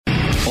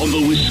on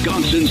the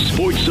Wisconsin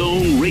Sports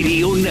Zone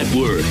Radio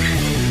Network.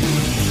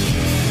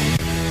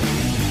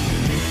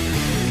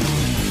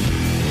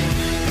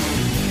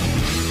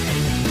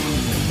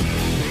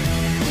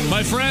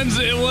 My friends,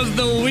 it was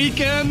the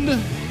weekend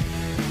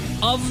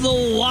of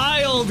the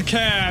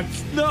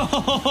Wildcats.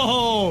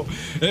 No!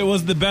 It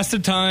was the best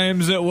of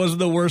times. It was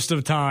the worst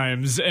of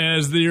times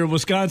as the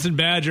Wisconsin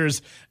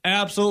Badgers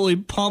absolutely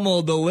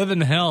pummeled the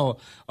living hell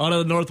out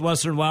of the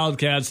Northwestern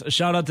Wildcats.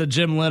 Shout out to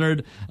Jim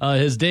Leonard.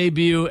 His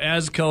debut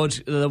as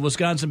coach. The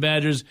Wisconsin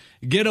Badgers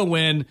get a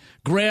win.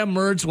 Graham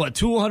Mertz,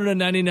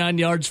 299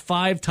 yards,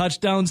 5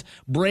 touchdowns.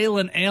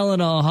 Braylon Allen,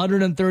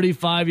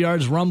 135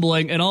 yards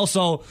rumbling. And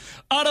also,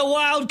 on a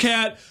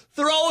Wildcat,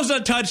 throws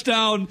a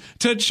touchdown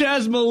to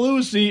Chez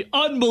Mellusi.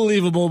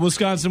 Unbelievable.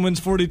 Wisconsin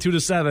wins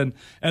 42-7.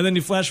 And then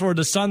you flash forward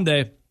to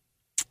Sunday,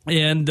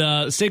 and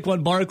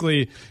Saquon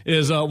Barkley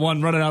is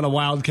one running out of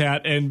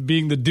Wildcat and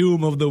being the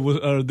doom of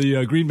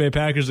the Green Bay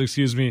Packers,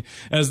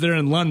 as they're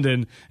in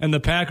London, and the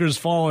Packers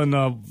fall in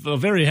a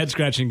very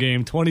head-scratching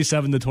game,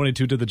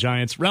 27-22 to the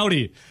Giants.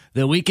 Rowdy,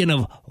 the weekend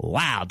of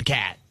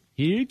Wildcat.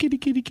 Here, kitty,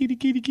 kitty, kitty,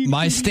 kitty, kitty.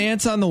 My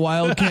stance on the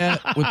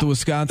Wildcat with the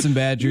Wisconsin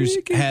Badgers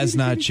has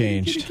not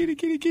changed. Kitty,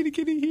 kitty, kitty,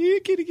 kitty, here,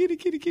 kitty, kitty,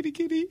 kitty, kitty,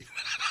 kitty.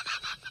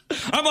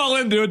 I'm all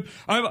in, dude.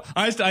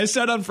 I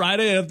said on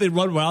Friday if they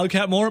run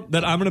Wildcat more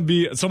that I'm going to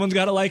be, someone's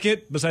got to like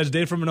it besides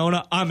Dave from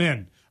Monona. I'm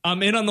in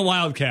on the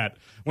Wildcat.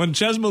 When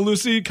Chez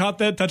Mellusi caught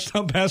that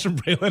touchdown pass from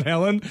Braylon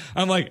Allen,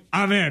 I'm like,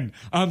 I'm in.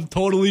 I'm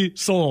totally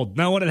sold.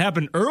 Now, when it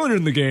happened earlier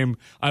in the game,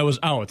 I was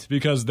out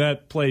because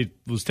that play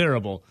was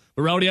terrible.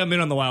 But Rowdy, I'm in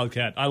on the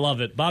Wildcat. I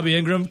love it. Bobby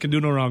Ingram can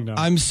do no wrong now.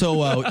 I'm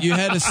so out. You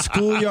had a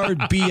schoolyard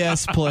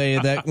BS play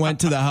that went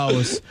to the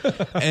house,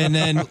 and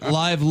then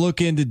live look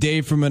into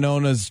Dave from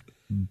Monona's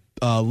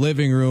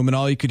living room, and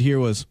all you could hear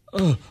was,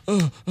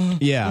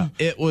 yeah,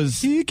 it was.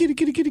 Kitty,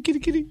 kitty, kitty, kitty,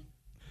 kitty.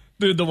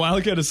 Dude, the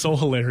Wildcat is so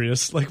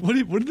hilarious. Like, what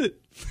are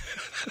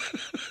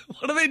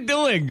they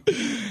doing?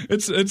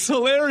 It's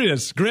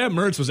hilarious. Graham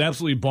Mertz was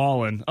absolutely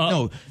balling.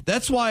 No,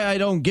 that's why I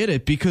don't get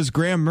it, because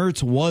Graham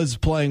Mertz was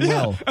playing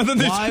well.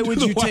 Why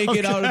would you take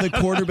it out of the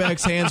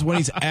quarterback's hands when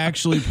he's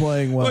actually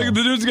playing well? Like,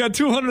 the dude's got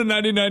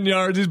 299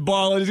 yards. He's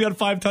balling. He's got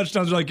 5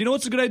 touchdowns. You're like, you know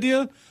what's a good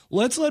idea?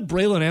 Let's let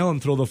Braylon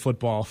Allen throw the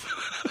football.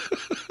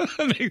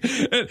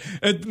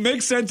 It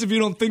makes sense if you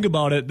don't think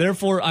about it.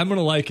 Therefore, I'm going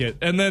to like it.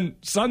 And then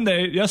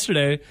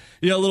yesterday,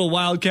 you got a little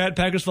Wildcat.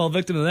 Packers fall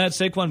victim to that.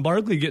 Saquon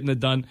Barkley getting it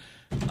done.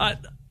 We're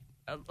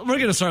going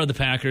to start with the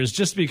Packers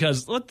just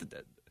because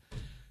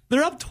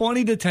they're up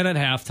 20-10 at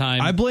halftime.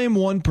 I blame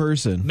one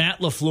person. Matt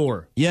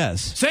LaFleur.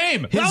 Yes.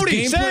 Same.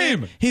 Rowdy,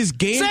 same. His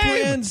game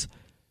plans.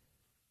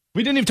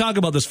 We didn't even talk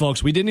about this,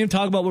 folks. We didn't even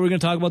talk about what we're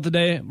going to talk about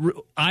today.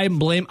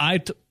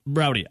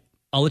 Rowdy,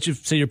 I'll let you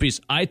say your piece.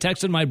 I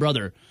texted my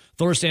brother,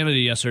 Thor Sanity,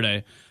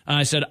 yesterday, and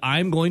I said,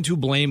 I'm going to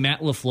blame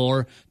Matt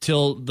LaFleur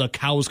till the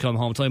cows come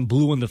home, till I'm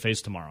blue in the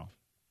face tomorrow.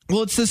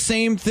 Well, it's the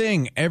same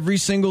thing every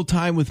single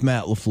time with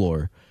Matt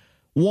LaFleur.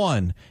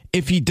 One,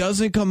 if he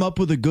doesn't come up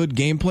with a good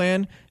game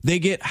plan, they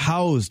get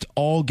housed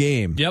all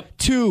game. Yep.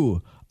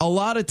 Two, a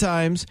lot of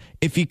times,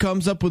 if he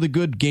comes up with a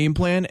good game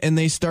plan and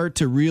they start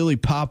to really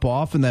pop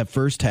off in that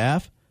first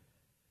half,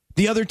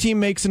 the other team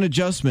makes an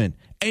adjustment.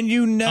 And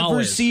you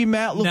never see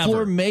Matt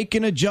LaFleur make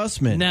an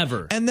adjustment.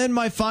 Never. And then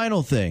my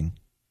final thing.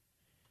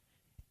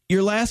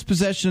 Your last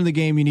possession of the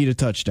game, you need a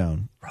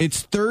touchdown.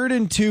 It's 3rd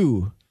and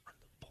 2.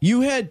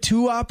 You had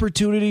 2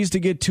 opportunities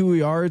to get 2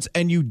 yards,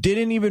 and you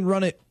didn't even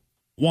run it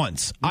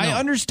once. No. I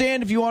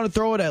understand if you want to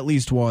throw it at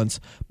least once,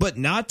 but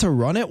not to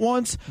run it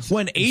once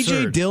when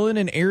A.J. Dillon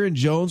and Aaron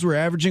Jones were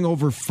averaging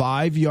over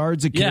 5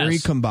 yards a carry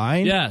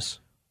combined? Yes.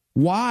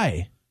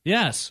 Why?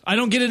 Yes, I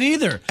don't get it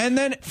either. And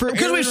then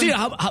because we've seen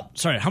how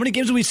many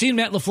games have we seen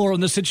Matt LaFleur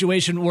in this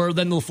situation where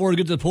then LaFleur would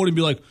get to the podium and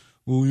be like,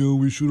 "Oh yeah,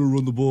 we should have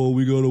run the ball.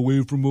 We got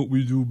away from what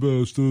we do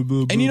best."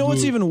 And you know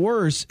what's even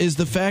worse is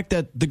the fact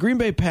that the Green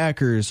Bay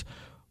Packers,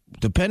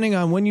 depending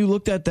on when you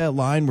looked at that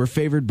line, were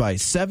favored by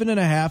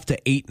 7.5 to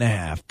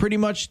 8.5, pretty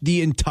much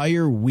the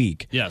entire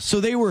week. Yes. So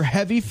they were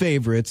heavy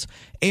favorites,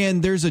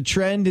 and there's a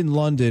trend in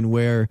London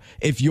where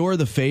if you're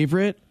the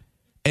favorite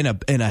and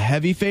a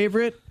heavy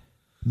favorite,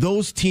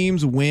 those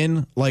teams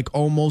win like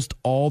almost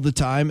all the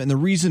time. And the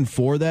reason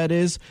for that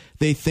is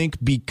they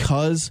think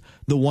because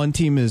the one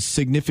team is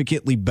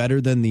significantly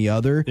better than the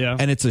other,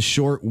 and it's a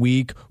short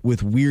week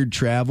with weird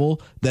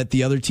travel, that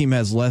the other team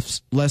has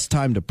less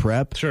time to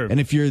prep. Sure. And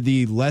if you're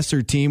the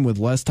lesser team with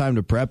less time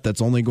to prep,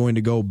 that's only going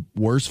to go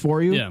worse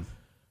for you. Yeah.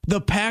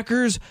 The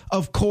Packers,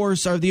 of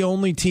course, are the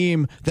only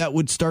team that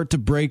would start to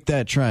break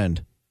that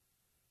trend.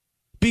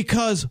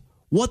 Because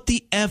what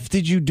the F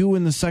did you do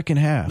in the second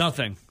half?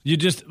 Nothing. You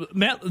just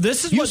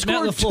this is you what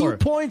Matt LaFleur. scored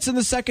 2 points in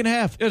the second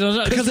half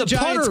because the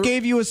Giants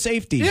gave you a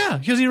safety. Yeah,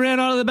 because he ran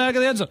out of the back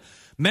of the end zone.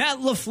 Matt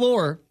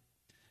LaFleur,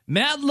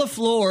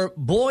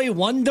 boy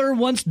wonder,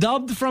 once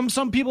dubbed from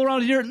some people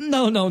around here.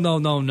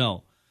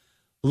 No.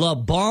 La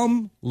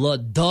bum, la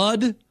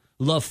dud,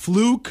 la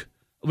fluke.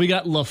 We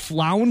got la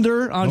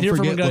flounder on Don't here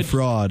from a forget guy. La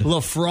fraud. La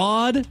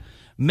fraud.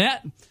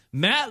 Matt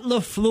Matt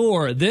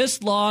LaFleur,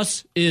 this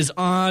loss is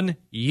on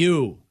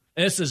you.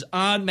 This is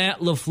on Matt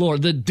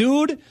LaFleur. The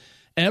dude,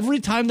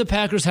 every time the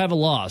Packers have a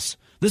loss,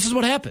 this is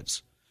what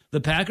happens. The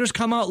Packers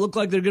come out, look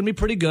like they're going to be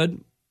pretty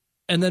good,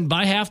 and then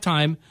by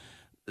halftime,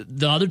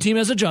 the other team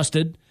has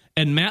adjusted,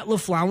 and Matt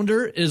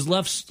LaFlounder is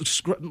left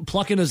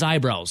plucking his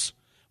eyebrows,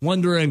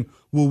 wondering,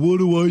 well, what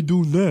do I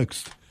do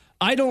next?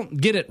 I don't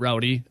get it,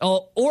 Rowdy.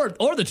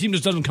 Or the team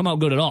just doesn't come out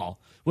good at all,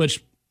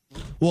 which...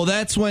 Well,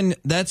 that's when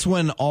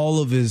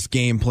all of his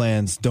game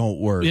plans don't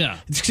work. Yeah.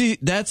 See,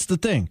 that's the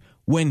thing.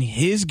 When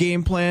his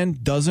game plan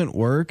doesn't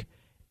work,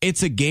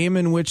 it's a game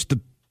in which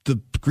the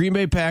Green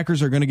Bay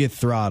Packers are going to get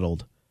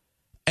throttled.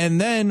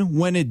 And then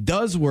when it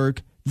does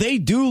work, they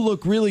do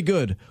look really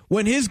good.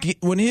 When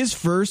his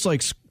first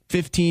like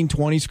 15,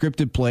 20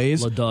 scripted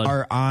plays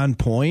are on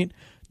point,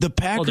 the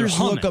Packers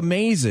look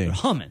amazing. They're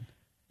humming.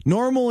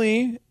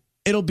 Normally,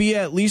 it'll be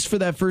at least for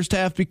that first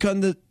half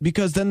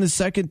because then the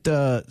second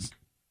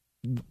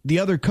the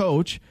other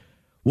coach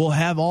will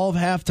have all of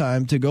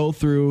halftime to go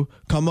through,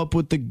 come up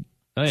with the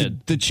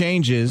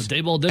changes,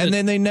 and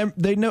then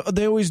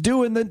they always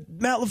do, and then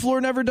Matt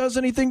LaFleur never does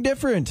anything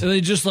different. And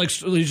he's just like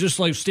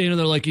standing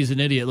there like he's an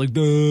idiot, like.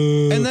 Duh.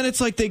 And then it's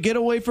like they get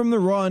away from the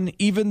run,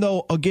 even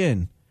though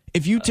again,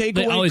 if you take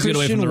away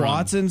Christian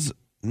Watson's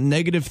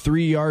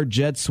 -3 yard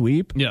jet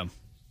sweep, yeah.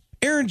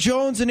 Aaron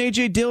Jones and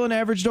A.J. Dillon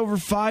averaged over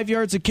 5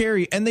 yards a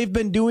carry, and they've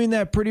been doing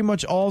that pretty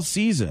much all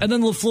season. And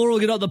then LaFleur will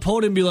get out the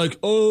podium and be like,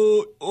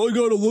 oh, I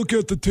got to look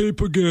at the tape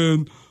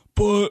again,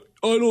 but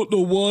I don't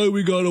know why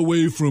we got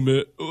away from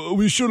it.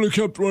 We should have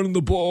kept running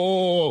the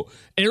ball.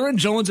 Aaron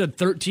Jones had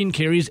 13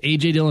 carries.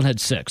 A.J. Dillon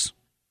had 6.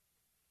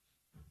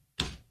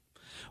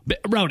 But,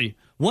 Rowdy,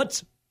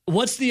 what's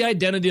the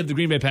identity of the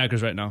Green Bay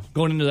Packers right now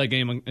going into that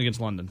game against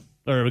London,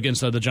 or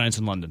against the Giants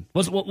in London?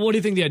 What do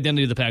you think the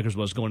identity of the Packers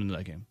was going into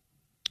that game?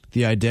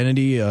 The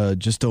identity,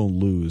 just don't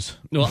lose.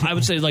 No, I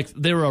would say like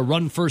they're a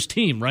run-first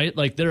team, right?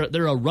 Like they're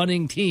a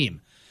running team.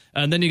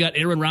 And then you got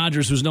Aaron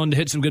Rodgers, who's known to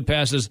hit some good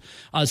passes,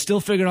 still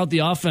figuring out the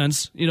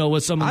offense,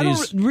 with some of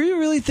these. Do you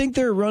really think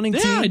they're a running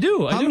team? Yeah, I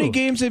do. How many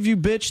games have you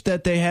bitched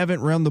that they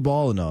haven't run the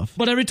ball enough?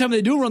 But every time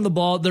they do run the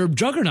ball, they're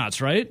juggernauts,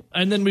 right?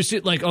 And then we see,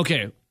 like,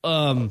 okay.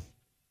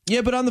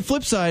 Yeah, but on the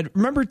flip side,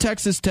 remember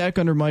Texas Tech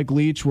under Mike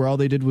Leach where all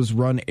they did was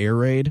run air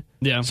raid?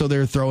 Yeah. So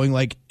they're throwing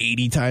like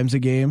 80 times a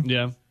game?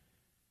 Yeah.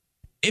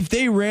 If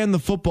they ran the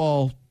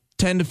football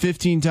 10 to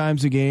 15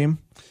 times a game,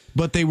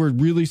 but they were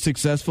really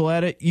successful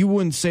at it, you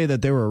wouldn't say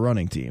that they were a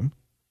running team.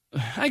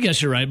 I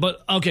guess you're right.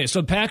 But, okay,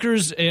 so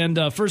Packers and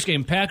first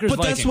game, Packers, But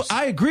Vikings. that's what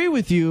I agree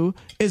with you,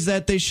 is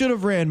that they should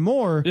have ran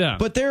more. Yeah.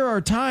 But there are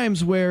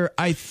times where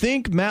I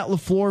think Matt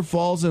LaFleur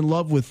falls in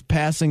love with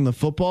passing the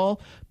football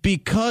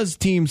because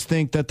teams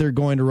think that they're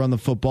going to run the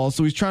football.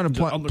 So he's trying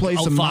to play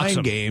some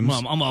mind games.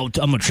 I'm going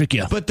to trick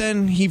you. But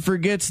then he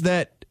forgets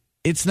that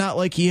it's not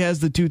like he has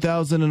the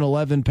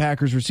 2011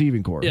 Packers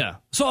receiving corps. Yeah.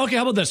 So, okay,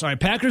 how about this? All right,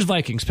 Packers,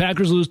 Vikings.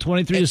 Packers lose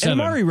 23-7. And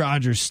Amari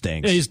Rodgers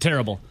stinks. Yeah, he's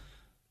terrible.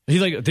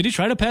 Did he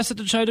try to pass it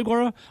to Chai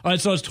Deguara? All right,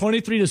 so it's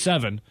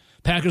 23-7.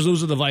 Packers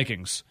lose to the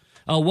Vikings.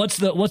 What's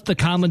the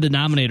common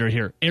denominator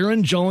here?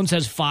 Aaron Jones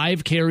has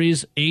 5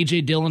 carries. A.J.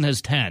 Dillon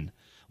has 10.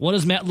 What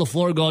does Matt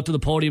LaFleur go out to the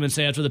podium and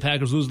say after the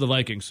Packers lose to the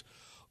Vikings?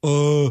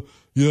 Did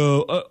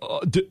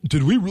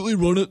we really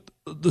run it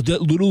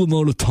that little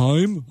amount of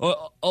time?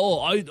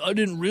 I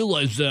didn't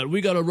realize that.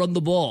 We got to run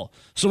the ball.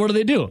 So what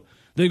do?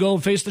 They go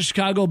and face the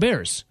Chicago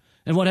Bears.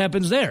 And what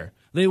happens there?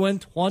 They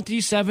went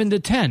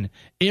 27-10.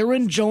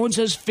 Aaron Jones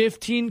has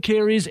 15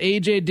 carries.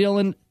 A.J.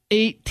 Dillon,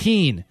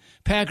 18.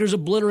 Packers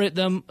obliterate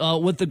them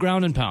with the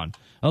ground and pound.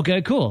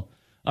 Okay, cool.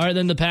 All right,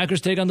 then the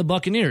Packers take on the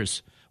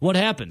Buccaneers. What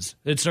happens?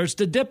 It starts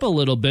to dip a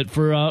little bit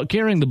for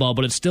carrying the ball,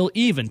 but it's still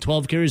even.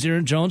 12 carries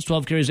Aaron Jones,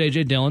 12 carries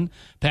A.J. Dillon.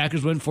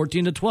 Packers win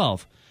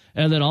 14-12.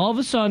 And then all of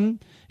a sudden,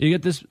 you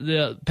get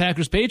the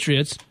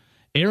Packers-Patriots.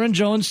 Aaron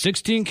Jones,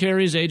 16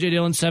 carries, A.J.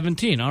 Dillon,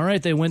 17. All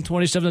right, they win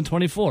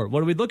 27-24.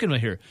 What are we looking at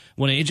here?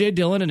 When A.J.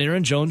 Dillon and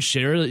Aaron Jones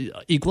share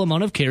equal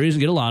amount of carries and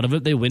get a lot of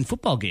it, they win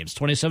football games,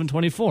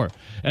 27-24.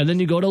 And then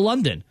you go to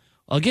London.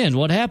 Again,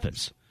 what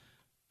happens?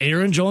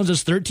 Aaron Jones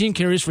has 13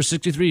 carries for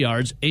 63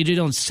 yards. A.J.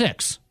 Dillon,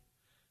 6.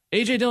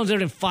 A.J. Dillon's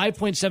averaging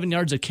 5.7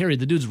 yards a carry.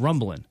 The dude's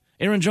rumbling.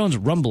 Aaron Jones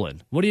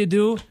rumbling. What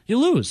do? You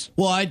lose.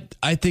 Well,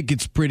 I think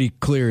it's pretty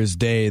clear as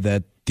day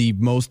that the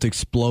most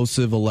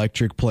explosive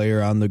electric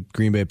player on the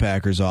Green Bay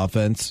Packers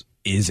offense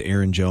is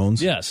Aaron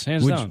Jones. Yes,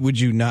 hands down. Would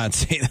you not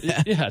say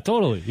that? Yeah,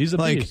 totally. He's a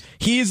beast.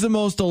 He's the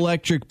most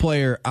electric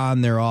player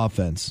on their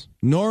offense.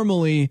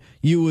 Normally,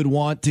 you would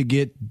want to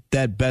get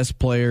that best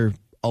player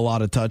a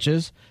lot of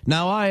touches.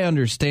 Now, I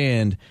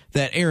understand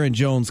that Aaron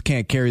Jones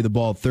can't carry the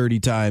ball 30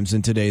 times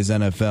in today's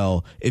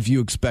NFL if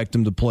you expect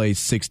him to play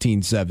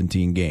 16,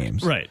 17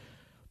 games. Right.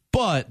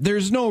 But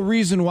there's no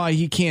reason why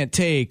he can't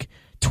take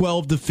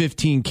 12 to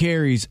 15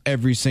 carries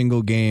every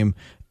single game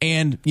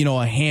and,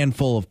 a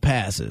handful of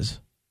passes.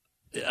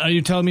 Are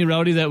you telling me,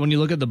 Rowdy, that when you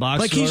look at the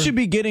box score? He should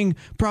be getting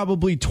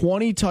probably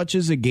 20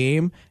 touches a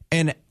game,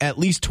 and at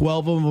least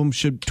 12 of them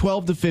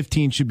 12 to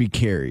 15 should be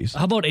carries.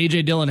 How about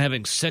A.J. Dillon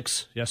having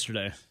 6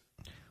 yesterday?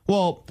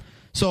 Well,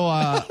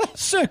 so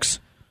 6.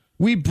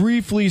 We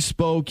briefly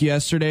spoke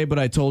yesterday, but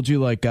I told you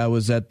like I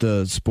was at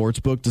the sports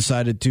book,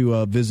 decided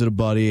to visit a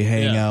buddy,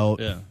 hang out.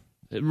 Yeah.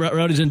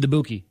 Rowdy's in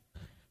Dubuque.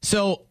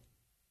 So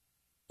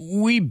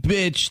we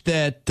bitched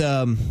that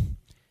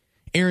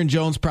Aaron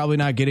Jones probably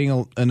not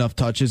getting enough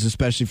touches,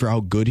 especially for how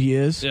good he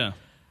is. Yeah.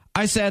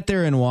 I sat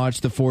there and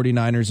watched the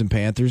 49ers and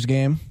Panthers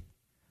game.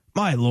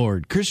 My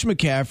Lord, Christian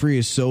McCaffrey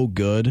is so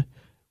good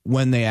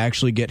when they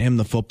actually get him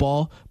the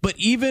football. But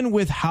even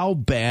with how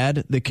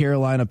bad the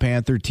Carolina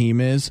Panther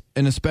team is,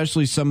 and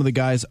especially some of the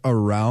guys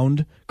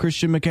around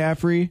Christian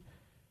McCaffrey,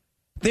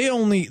 they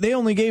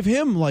only gave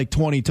him like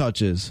 20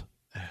 touches.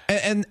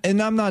 And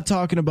I'm not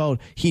talking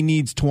about he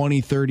needs 20,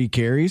 30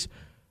 carries,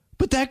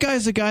 but that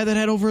guy's a guy that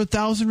had over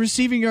 1,000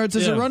 receiving yards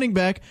as a running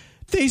back.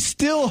 They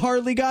still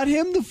hardly got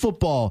him the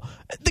football.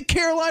 The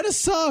Carolina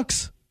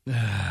sucks.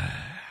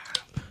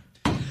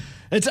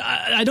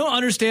 I don't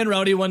understand,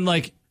 Rowdy, when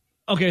like,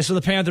 okay, so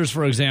the Panthers,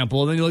 for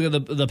example, then you look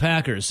at the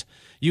Packers.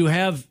 You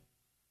have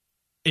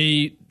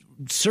a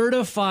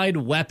certified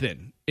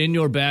weapon in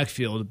your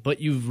backfield,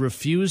 but you've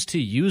refused to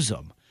use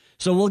them.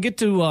 So we'll get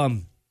to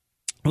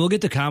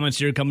comments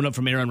here coming up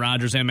from Aaron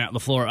Rodgers and Matt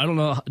LaFleur. I don't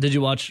know. Did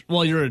you watch?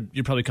 Well, you're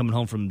probably coming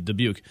home from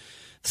Dubuque.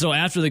 So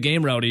after the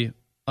game, Rowdy,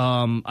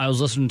 I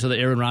was listening to the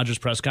Aaron Rodgers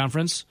press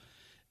conference,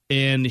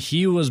 and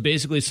he was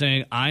basically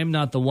saying, "I'm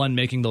not the one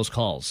making those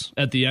calls."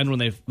 At the end, when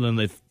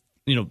they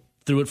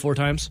threw it 4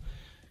 times,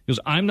 he goes,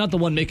 "I'm not the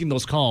one making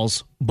those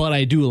calls, but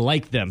I do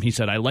like them." He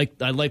said, "I like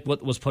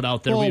what was put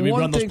out there. Well, we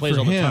run those plays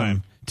all the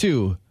time."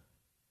 Too.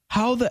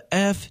 How the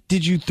F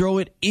did you throw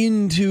it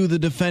into the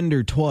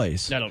defender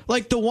twice? I don't.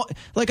 Like the one,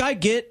 like I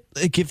get,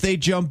 like if they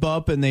jump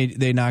up and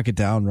they knock it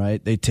down,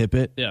 right? They tip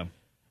it. Yeah.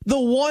 The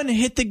one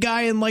hit the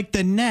guy in like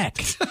the neck.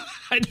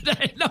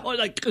 I know,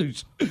 like.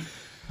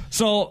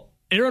 So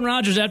Aaron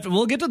Rodgers,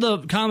 we'll get to the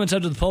comments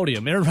after the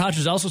podium. Aaron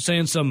Rodgers also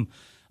saying some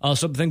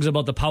things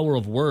about the power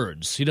of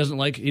words. He didn't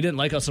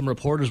like how some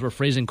reporters were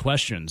phrasing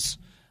questions.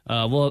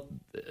 Well,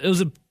 it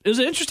was an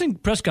interesting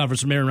press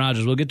conference from Aaron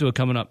Rodgers. We'll get to it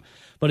coming up.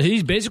 But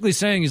he's basically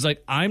saying, he's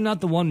like, I'm not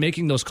the one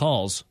making those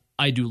calls.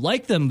 I do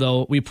like them,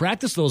 though. We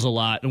practice those a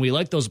lot, and we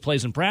like those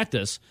plays in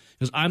practice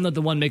because I'm not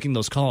the one making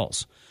those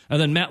calls. And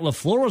then Matt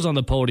LaFleur was on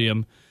the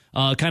podium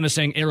kind of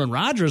saying Aaron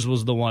Rodgers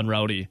was the one,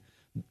 Rowdy,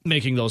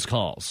 making those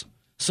calls.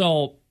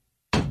 So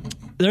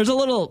there's I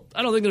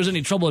don't think there's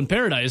any trouble in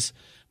paradise,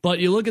 but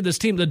you look at this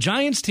team, the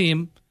Giants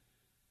team,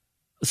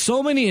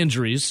 so many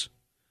injuries.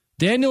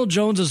 Daniel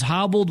Jones is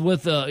hobbled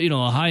with an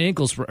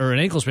ankle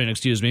sprain,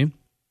 excuse me.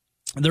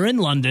 They're in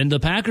London. The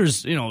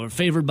Packers, are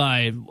favored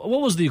by, what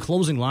was the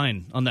closing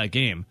line on that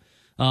game?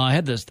 I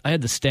had the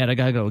stat. I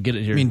gotta go get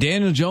it here. I mean,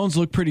 Daniel Jones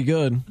looked pretty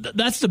good.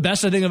 That's the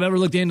best I think I've ever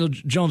looked Daniel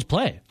Jones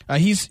play.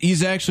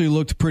 He's actually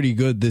looked pretty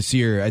good this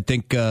year. I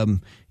think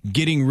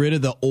getting rid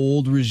of the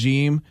old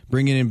regime,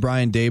 bringing in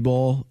Brian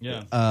Daboll,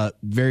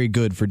 very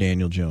good for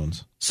Daniel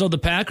Jones. So the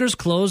Packers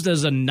closed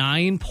as a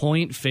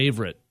 9-point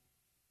favorite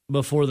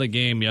before the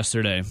game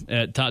yesterday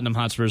at Tottenham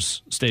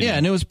Hotspur's stadium. Yeah,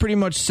 and it was pretty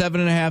much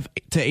 7.5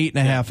 to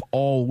 8.5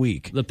 all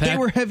week. They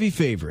were heavy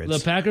favorites.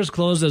 The Packers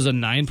closed as a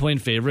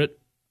 9-point favorite.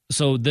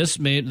 So this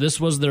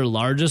was their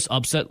largest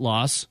upset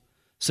loss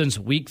since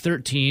Week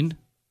 13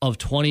 of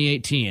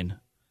 2018,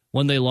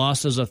 when they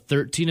lost as a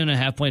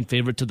 13.5-point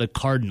favorite to the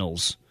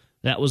Cardinals.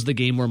 That was the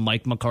game where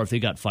Mike McCarthy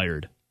got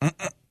fired.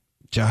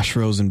 Josh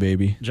Rosen,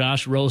 baby.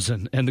 Josh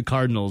Rosen and the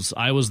Cardinals.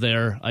 I was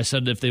there. I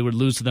said if they would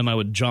lose to them, I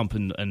would jump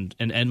and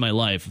end my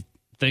life.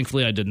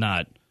 Thankfully, I did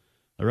not.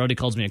 Already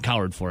calls me a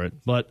coward for it,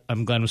 but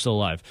I'm glad I'm still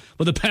alive.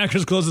 But the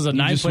Packers closed as a 9-point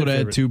favorite. You just would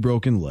have had 2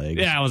 broken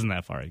legs. Yeah, I wasn't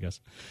that far, I guess.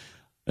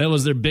 That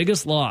was their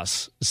biggest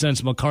loss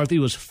since McCarthy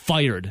was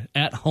fired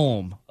at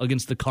home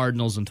against the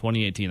Cardinals in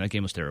 2018. That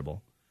game was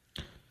terrible.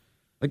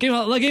 That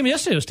game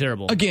yesterday was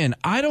terrible. Again,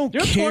 I don't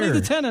You're care.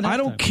 20-10 I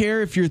don't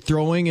care if you're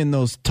throwing in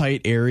those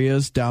tight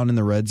areas down in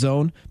the red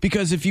zone,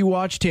 because if you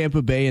watch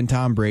Tampa Bay and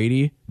Tom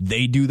Brady,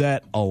 they do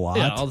that a lot.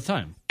 Yeah, all the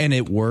time. And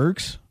it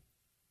works.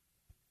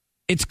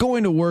 It's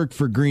going to work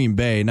for Green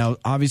Bay. Now,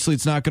 obviously,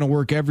 it's not going to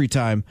work every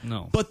time.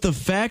 No. But the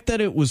fact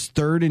that it was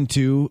 3rd and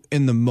 2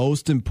 in the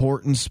most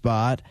important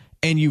spot,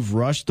 and you've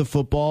rushed the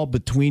football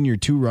between your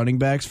 2 running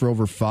backs for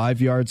over 5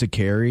 yards a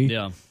carry.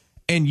 Yeah.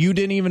 And you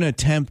didn't even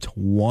attempt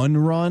one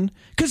run?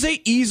 Because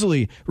they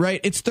easily,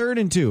 right? It's 3rd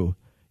and 2.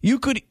 You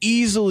could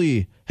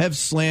easily have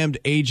slammed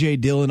A.J.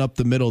 Dillon up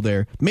the middle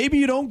there. Maybe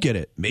you don't get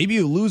it. Maybe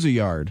you lose a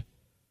yard.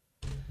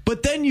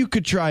 But then you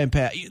could try and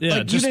pass. Yeah,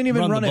 like, you didn't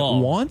even run it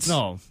once?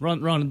 No,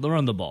 run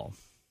the ball.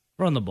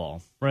 Run the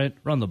ball, right?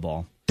 Run the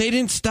ball. They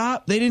didn't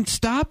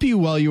stop you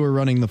while you were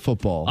running the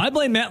football. I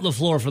blame Matt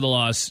LaFleur for the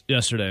loss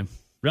yesterday.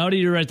 Rowdy,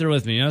 you're right there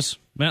with me, yes?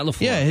 Matt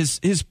LaFleur. Yeah,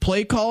 his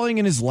play calling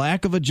and his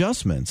lack of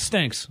adjustments.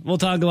 Stinks. We'll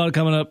talk about it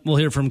coming up. We'll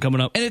hear from him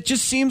coming up. And it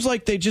just seems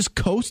like they just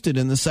coasted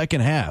in the second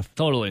half.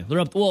 Totally.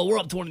 They're up. Well, we're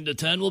up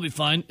 20-10. We'll be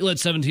fine. You let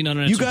 17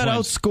 unanswered You got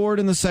points. outscored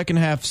in the second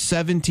half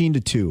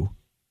 17-2.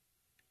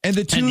 And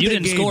the 2 and you they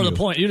didn't gave score you. the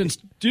point. You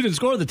didn't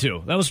score the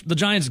 2. That was the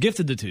Giants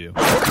gifted it to you.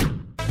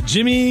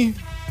 Jimothy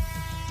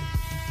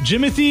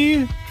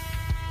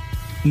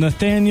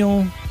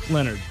Nathaniel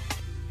Leonard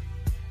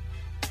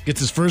gets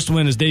his first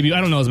win, his debut.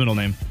 I don't know his middle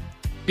name.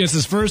 Gets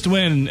his first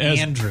win as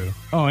Andrew.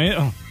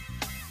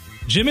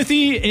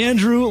 Jimothy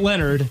Andrew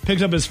Leonard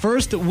picked up his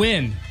first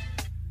win.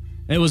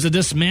 It was a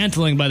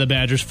dismantling by the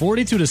Badgers,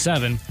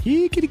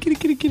 42-7.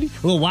 Kitty.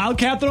 A little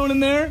wildcat thrown in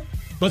there.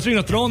 But speaking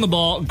of throwing the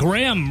ball,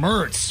 Graham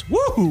Mertz.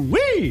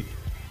 Woo-wee!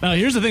 Now,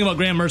 here's the thing about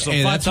Graham Mertz.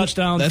 Hey, 5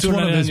 touchdowns, That's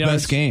one of his yards.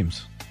 best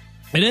games.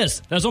 It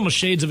is. That's almost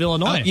shades of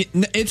Illinois.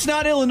 It's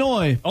not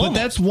Illinois, but Almost.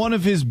 that's one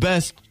of his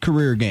best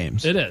career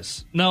games. It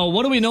is. Now,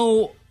 what do we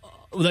know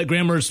that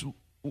Graham Mertz,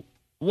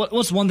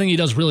 what's one thing he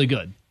does really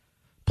good?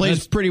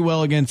 Plays pretty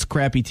well against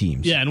crappy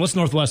teams. Yeah, and what's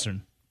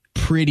Northwestern?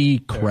 Pretty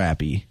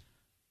crappy.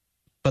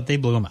 But they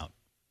blew him out.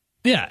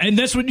 Yeah, and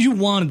that's what you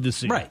wanted to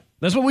see. Right.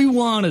 That's what we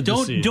wanted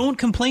to see. Don't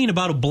complain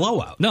about a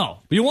blowout. No,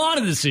 you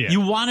wanted to see it.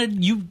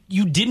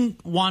 You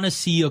didn't want to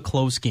see a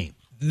close game.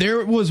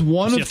 There was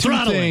one See, of two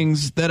throttling.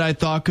 things that I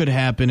thought could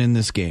happen in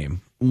this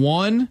game.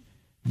 One,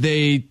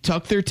 they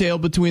tuck their tail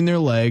between their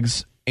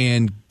legs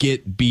and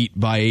get beat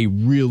by a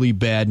really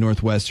bad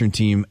Northwestern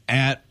team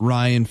at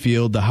Ryan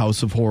Field, the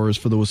house of horrors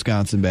for the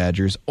Wisconsin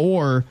Badgers.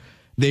 Or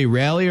they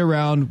rally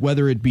around,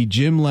 whether it be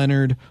Jim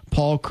Leonard,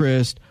 Paul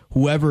Chryst,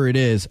 whoever it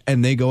is,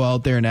 and they go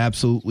out there and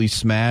absolutely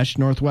smash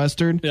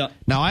Northwestern. Yeah.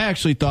 Now, I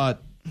actually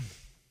thought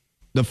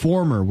the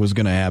former was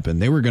going to happen.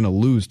 They were going to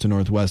lose to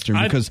Northwestern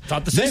I because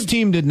thought the this same.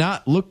 team did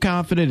not look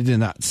confident. It did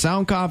not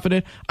sound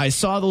confident. I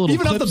saw the little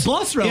Even off clips. the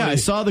bus rally. Yeah, I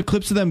saw the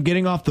clips of them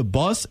getting off the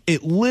bus.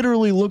 It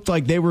literally looked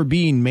like they were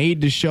being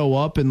made to show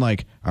up and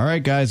like, all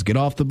right, guys, get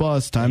off the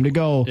bus. Time to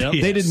go. Yep.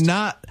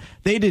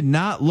 They did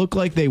not look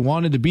like they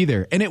wanted to be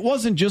there. And it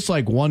wasn't just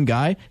like one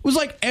guy. It was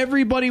like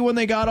everybody when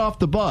they got off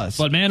the bus.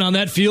 But man, on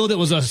that field, it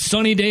was a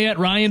sunny day at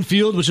Ryan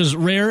Field, which is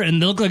rare,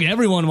 and it looked like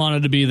everyone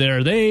wanted to be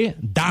there. They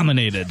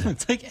dominated.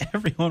 It's like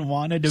everyone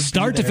wanted to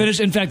Start be to there. finish.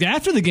 In fact,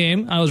 after the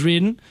game, I was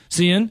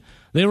seeing,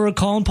 they were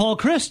calling Paul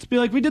Chryst, be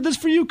like, we did this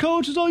for you,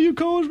 coach. It's all you,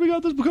 coach. We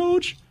got this,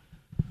 coach.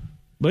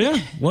 But yeah,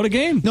 what a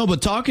game. No,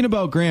 but talking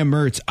about Graham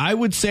Mertz, I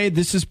would say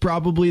this is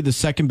probably the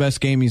second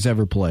best game he's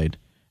ever played.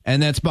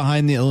 And that's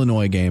behind the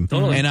Illinois game.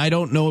 Totally. And I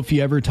don't know if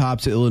he ever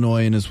tops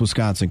Illinois in his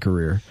Wisconsin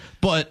career.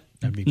 But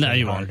That'd be No, pretty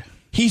you hard. won't.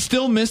 he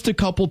still missed a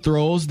couple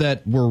throws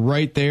that were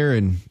right there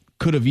and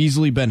could have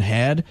easily been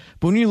had.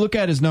 But when you look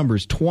at his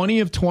numbers, 20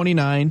 of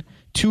 29,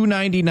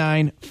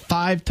 299,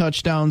 5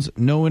 touchdowns,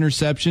 no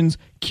interceptions,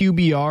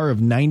 QBR of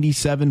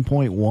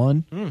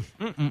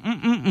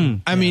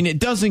 97.1. I mean, it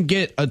doesn't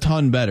get a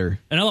ton better.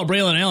 And how about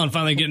Braylon Allen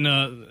finally getting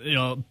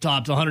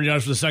topped 100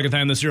 yards for the second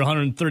time this year,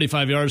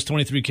 135 yards,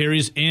 23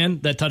 carries,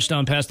 and that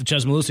touchdown pass to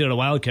Ches Malusi out of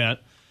Wildcat.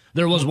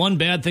 There was one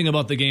bad thing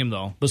about the game,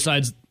 though,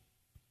 besides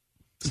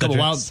a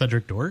couple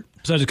Cedric Dort?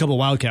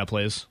 Wildcat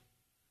plays.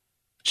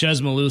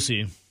 Ches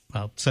Malusi.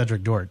 Well,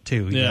 Cedric Dort,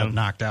 too. He got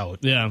knocked out.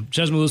 Yeah,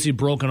 Ches Malusi,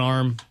 broken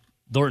arm.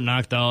 Dort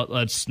knocked out.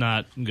 That's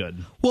not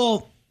good.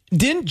 Well,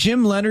 didn't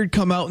Jim Leonard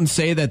come out and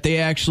say that they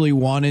actually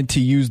wanted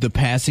to use the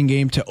passing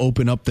game to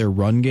open up their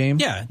run game?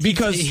 Yeah,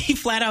 because he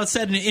flat out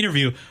said in an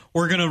interview,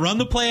 we're going to run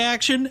the play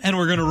action and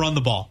we're going to run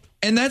the ball.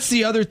 and that's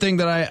the other thing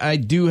that I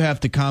do have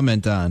to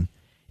comment on.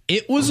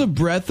 It was a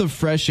breath of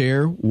fresh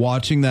air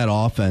watching that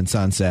offense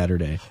on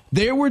Saturday.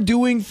 They were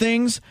doing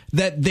things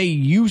that they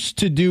used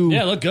to do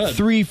Yeah, it looked good.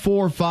 3,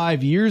 4,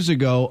 5 years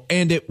ago,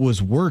 and it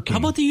was working. How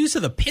about the use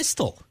of the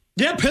pistol?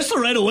 Yeah, pistol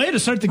right away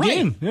to start the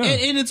game. Yeah.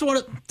 And it's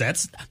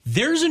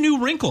there's a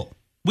new wrinkle.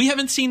 We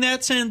haven't seen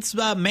that since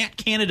Matt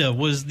Canada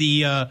was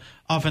the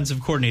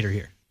offensive coordinator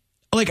here.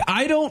 Like,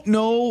 I don't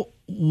know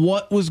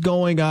what was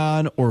going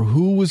on or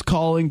who was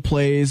calling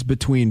plays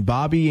between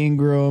Bobby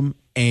Ingram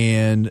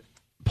and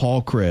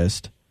Paul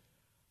Chryst,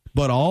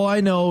 but all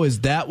I know is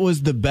that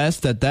was the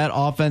best that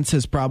offense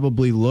has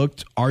probably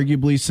looked,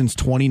 arguably, since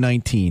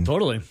 2019.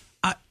 Totally.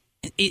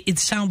 It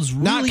sounds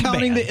really Not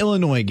counting bad, the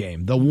Illinois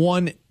game, the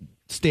one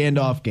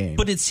standoff game.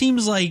 but it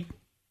seems like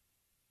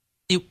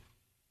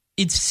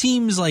it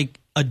seems like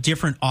a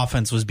different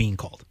offense was being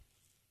called.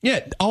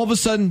 yeah, all of a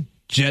sudden,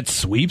 jet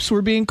sweeps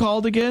were being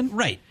called again.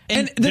 Right.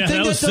 And the Yeah, thing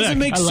that that was doesn't sick.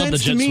 make I love the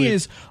sense to jet me sweep.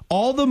 is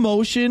all the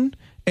motion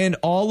and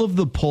all of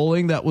the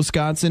pulling that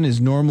Wisconsin is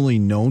normally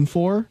known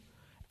for,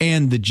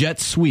 and the jet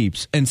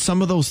sweeps and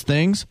some of those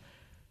things,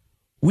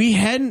 we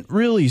hadn't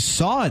really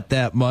saw it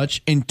that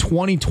much in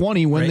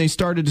 2020 when Right. they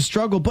started to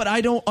struggle. But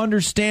I don't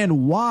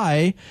understand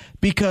why,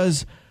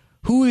 because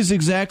who is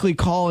exactly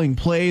calling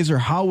plays or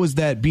how was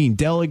that being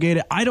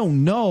delegated? I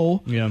don't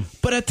know. Yeah.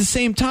 But at the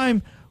same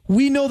time,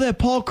 we know that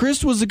Paul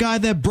Chryst was the guy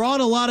that brought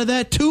a lot of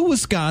that to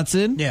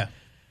Wisconsin. Yeah.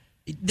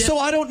 So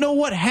I don't know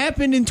what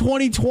happened in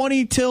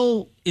 2020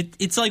 till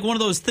It's like one of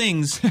those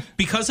things,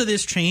 because of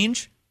this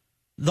change,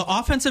 the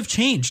offensive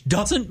change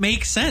doesn't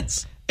make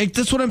sense.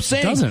 that's what I'm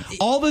saying. Doesn't.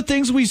 All the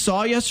things we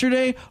saw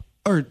yesterday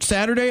or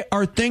Saturday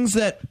are things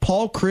that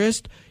Paul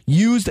Chryst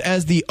used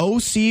as the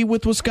OC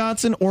with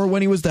Wisconsin or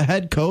when he was the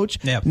head coach.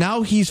 Yep.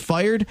 Now he's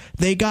fired.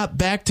 They got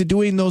back to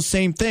doing those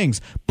same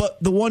things.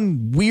 But the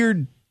one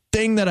weird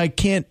thing that I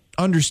can't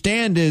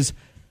understand is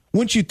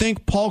wouldn't you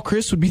think Paul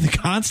Chryst would be the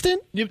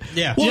constant? Yeah.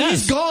 Well, Yes.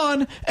 he's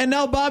gone, and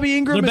now Bobby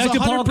Ingram They're is back to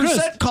Paul 100%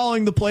 Chryst.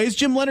 calling the plays.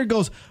 Jim Leonard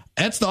goes,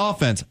 that's the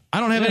offense. I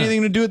don't have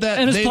anything to do with that.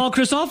 And it's Paul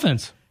Chryst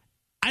offense.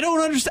 I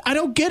don't understand. I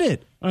don't get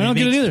it. I don't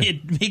get it either.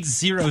 It makes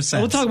zero sense.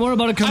 We'll talk more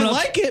about it coming I up.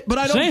 like it, but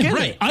I don't Same. get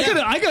Right. it.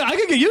 I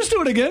could get used to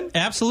it again.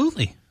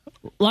 Absolutely.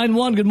 Line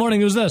 1, good morning.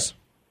 Who's this?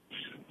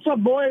 What's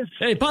up, boys?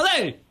 Hey,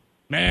 Parlay.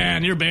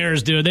 Man, your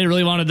Bears, dude. They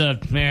really wanted to.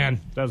 Man,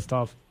 that's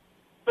tough.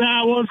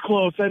 That was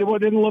close. It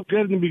didn't look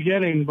good in the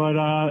beginning,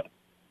 but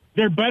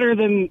they're better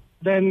than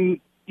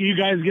you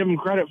guys give them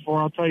credit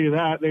for. I'll tell you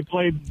that. They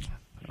played.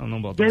 I don't know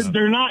about They're that.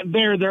 they're not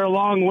there. They're a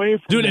long way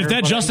from Dude, there, if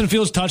that but Justin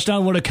Fields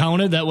touchdown would have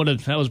counted, that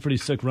was a pretty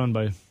sick run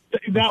by.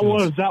 that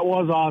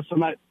was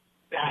awesome.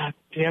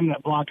 Damn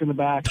that block in the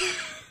back.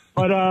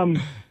 But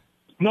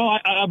no,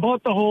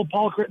 about the whole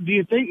Paul. Do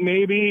you think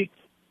maybe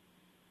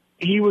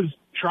he was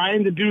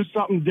trying to do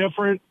something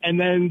different, and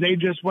then they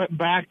just went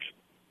back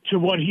to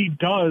what he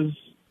does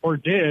or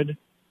did?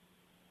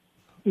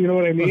 You know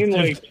what I mean?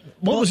 Like,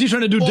 What was he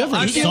trying to do different?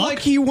 I feel Suck? like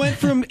he went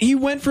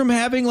from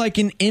having like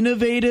an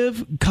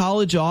innovative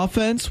college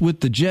offense with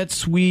the jet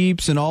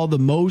sweeps and all the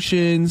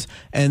motions,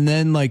 and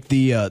then like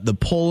the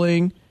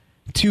pulling,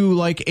 to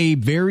like a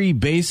very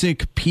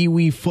basic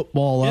peewee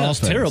football Yeah, offense.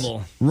 it's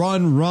terrible.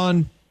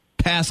 Run,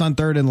 pass on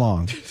 3rd and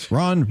long.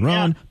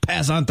 Run,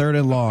 pass on 3rd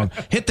and long.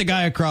 Hit the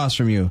guy across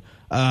from you.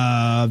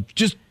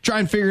 Just try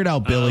and figure it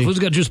out, Billy. Who's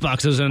got juice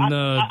boxes and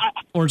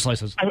orange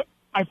slices?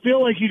 I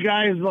feel like you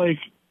guys like.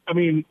 I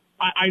mean,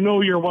 I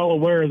know you're well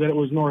aware that it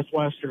was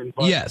Northwestern,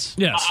 but Yes.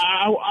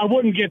 I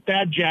wouldn't get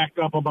that jacked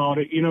up about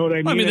it. You know what I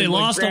mean? I mean, they And,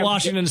 like, lost to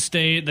Washington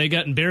State. They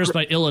got embarrassed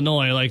by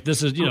Illinois. Like,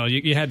 this is,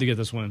 you had to get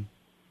this win.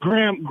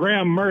 Graham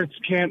Mertz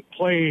can't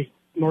play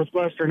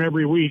Northwestern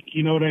every week.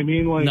 You know what I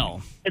mean? Like,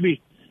 No.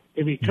 Maybe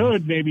if he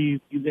could, maybe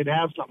they'd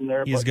have something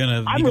there. He's but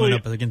gonna be I'm going really,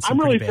 up against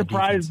some I'm really pretty bad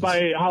surprised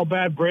defenses. by how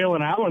bad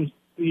Braylon Allen's.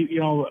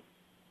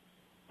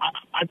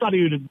 I thought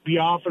he would be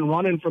off and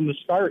running from the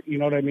start. You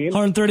know what I mean?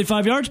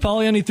 135 yards,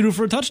 Paulie, and he threw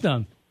for a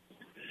touchdown.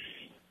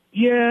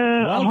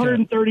 Yeah,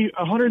 Wildcat.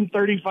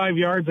 135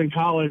 yards in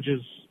college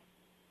is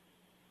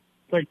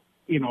like,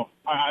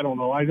 I don't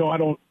know. I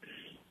don't.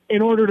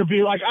 In order to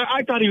be like,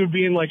 I thought he would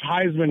be in like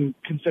Heisman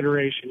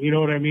consideration. You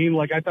know what I mean?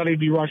 Like, I thought he'd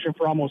be rushing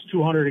for almost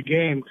 200 a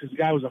game because the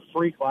guy was a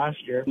freak last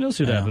year. We'll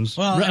see what happens.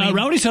 Well, I mean-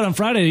 Rowdy said on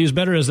Friday he was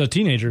better as a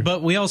teenager.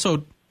 But we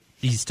also,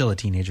 he's still a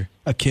teenager.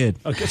 A kid.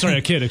 Sorry,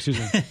 a kid, excuse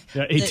me.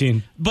 Yeah,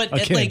 18. But a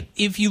kid. like,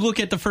 if you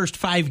look at the first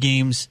 5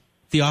 games,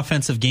 the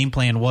offensive game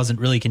plan wasn't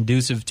really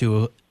conducive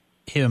to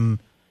him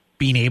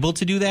being able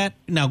to do that.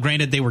 Now,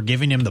 granted, they were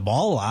giving him the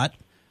ball a lot,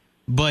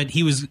 but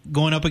he was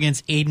going up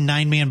against 8 and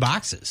 9 man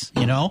boxes.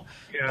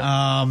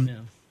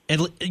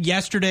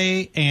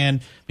 Yesterday, and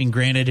I mean,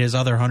 granted, his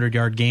other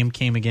 100-yard game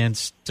came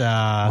against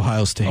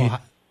Ohio State.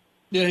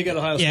 Yeah, he got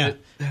Ohio Yeah,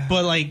 State.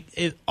 but like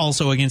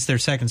also against their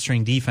second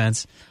string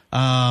defense.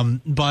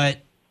 But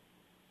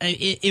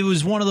it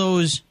was one of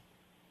those.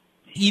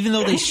 Even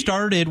though they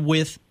started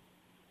with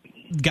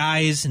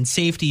guys and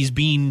safeties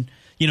being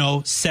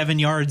 7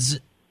 yards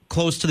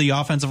close to the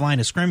offensive line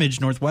of scrimmage,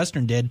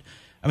 Northwestern did.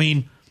 I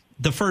mean,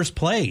 the first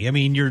play. I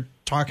mean, you're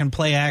talking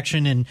play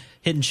action and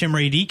hitting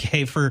Chimere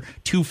Dike for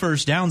 2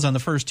 first downs on the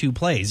first 2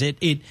 plays.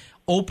 It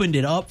opened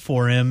it up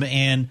for him,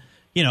 and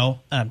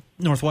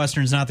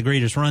Northwestern's not the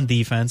greatest run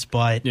defense,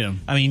 but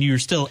I mean, you're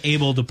still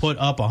able to put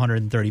up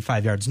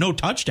 135 yards. No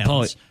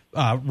touchdowns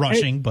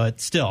rushing, but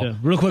still. Yeah.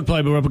 Real quick,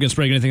 Paulie, we're up against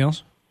break. Anything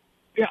else?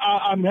 Yeah,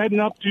 I'm heading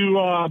up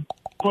to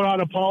put on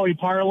a Pauly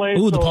parlay.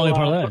 Ooh, the Pauly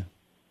parlay.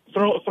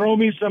 Throw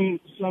me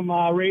some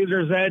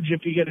Razor's Edge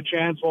if you get a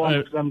chance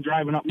while I'm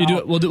driving up now. You do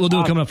it. We'll do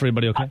it coming up for you,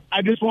 buddy, okay?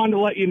 I just wanted to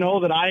let you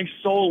know that I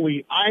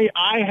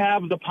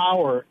have the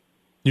power.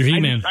 You're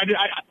He-Man.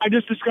 I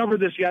just discovered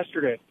this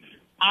yesterday.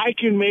 I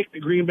can make the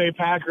Green Bay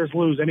Packers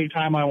lose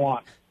anytime I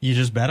want. You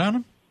just bet on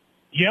them?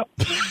 Yep.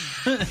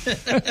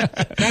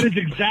 That is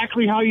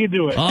exactly how you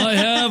do it. I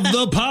have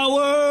the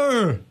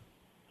power.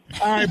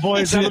 All right,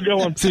 boys. Have a good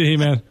one. See you,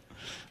 He-Man.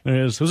 There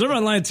it is. Who's ever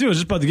on line 2? I was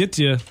just about to get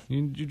to you.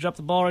 You dropped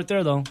the ball right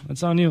there, though.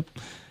 That's on you.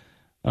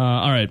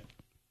 All right.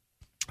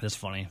 That's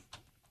funny.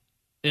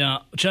 Yeah,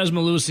 Chez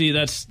Malusi,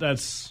 that's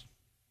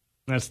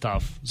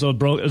tough. So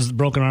is the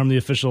broken arm the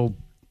official?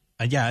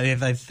 Yeah,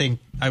 I think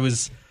I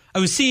was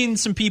seeing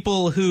some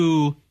people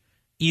who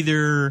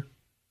either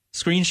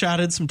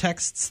screenshotted some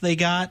texts they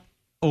got,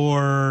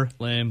 or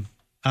Lame.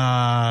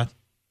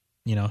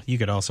 you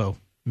could also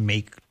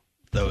make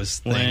those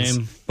things.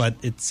 Lame. But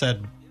it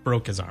said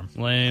broke his arm.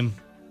 Lame.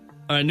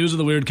 All right, news of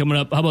the weird coming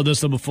up. How about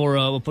this, though, before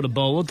we'll put a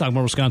bow? We'll talk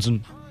more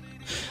Wisconsin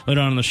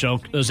later on in the show.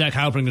 Zach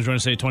Heilprin is joining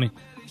us at 8:20.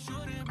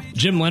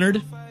 Jim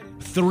Leonard,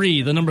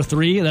 3, the number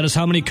 3. That is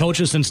how many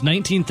coaches since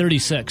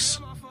 1936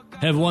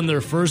 have won their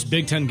first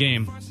Big Ten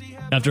game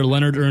after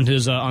Leonard earned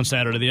his on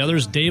Saturday. The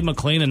others, Dave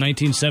McClain in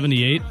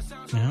 1978,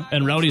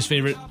 and Rowdy's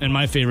favorite, and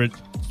my favorite,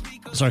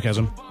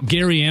 sarcasm,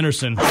 Gary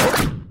Anderson.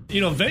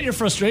 Vent your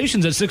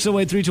frustrations at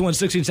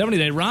 608-321-1670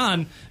 today.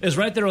 Ron is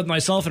right there with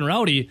myself and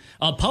Rowdy.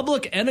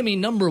 Public enemy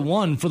number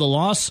 1 for the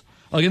loss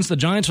against the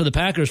Giants for the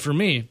Packers for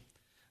me.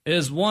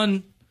 is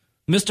one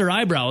Mr.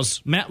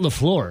 Eyebrows, Matt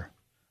LaFleur.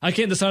 I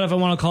can't decide if I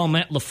want to call him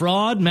Matt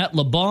LaFraud, Matt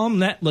LaBum,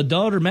 Matt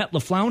LaDud, or Matt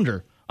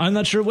LaFlounder. I'm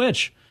not sure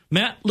which.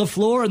 Matt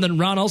LaFleur, and then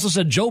Ron also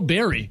said Joe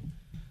Barry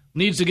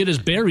needs to get his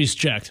berries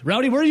checked.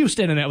 Rowdy, where are you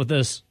standing at with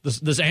this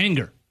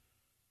anger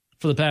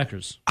for the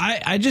Packers?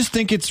 I just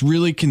think it's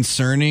really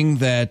concerning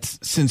that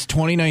since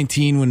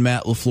 2019 when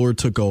Matt LaFleur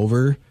took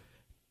over,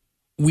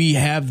 we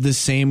have the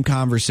same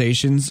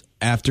conversations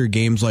after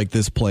games like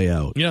this play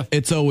out. Yeah.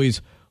 It's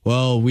always,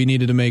 well, we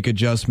needed to make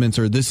adjustments,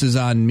 or this is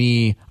on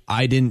me.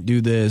 I didn't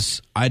do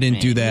this. I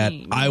didn't do that.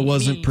 I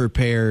wasn't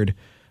prepared.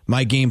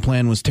 My game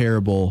plan was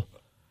terrible.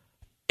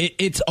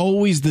 It's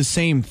always the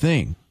same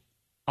thing.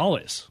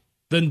 Always.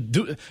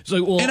 It's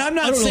like, well, and I'm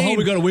not I don't know saying how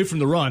we got away from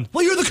the run.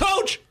 Well, you're the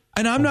coach.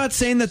 And I'm not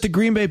saying that the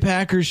Green Bay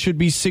Packers should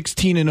be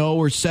 16-0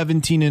 or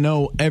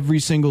 17-0 every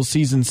single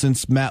season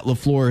since Matt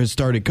LaFleur has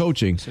started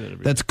coaching.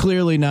 That's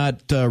clearly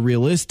not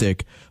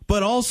realistic.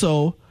 But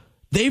also,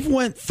 they've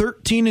went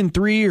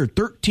 13-3 or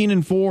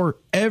 13-4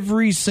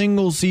 every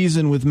single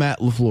season with Matt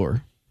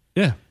LaFleur.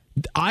 Yeah.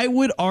 I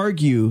would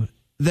argue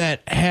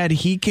that had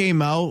he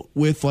came out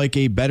with like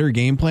a better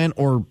game plan,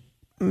 or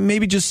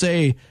maybe just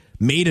say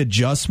made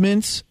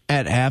adjustments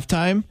at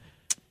halftime,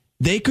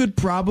 they could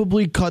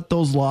probably cut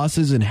those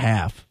losses in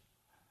half.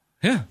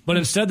 Yeah, but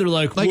instead they're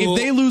like, well, if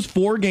they lose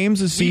 4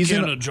 games a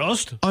season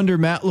adjust under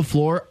Matt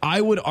LaFleur,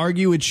 I would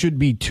argue it should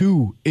be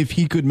 2 if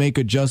he could make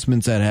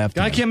adjustments at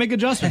halftime. I can't make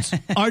adjustments.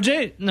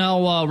 RJ,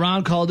 now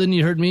Ron called in,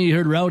 you heard me, you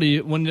heard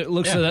Rowdy. When it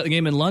looks at that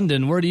game in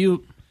London, where do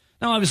you...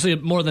 Now, obviously,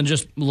 more than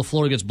just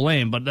LaFleur gets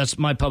blamed, but that's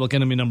my public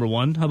enemy number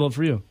one. How about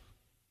for you?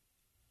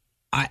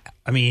 I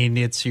mean,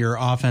 it's your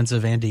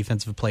offensive and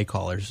defensive play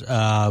callers.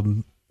 At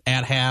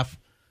half,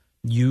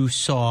 you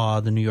saw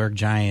the New York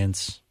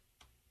Giants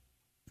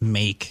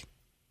make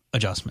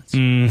adjustments.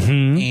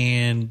 Mm-hmm.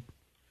 And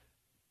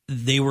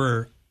they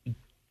were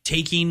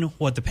taking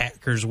what the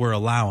Packers were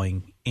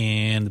allowing,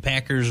 and the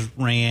Packers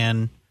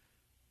ran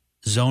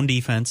zone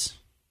defense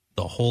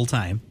the whole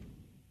time.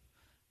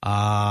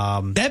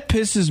 That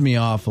pisses me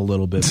off a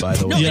little bit, by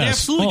the way. No, it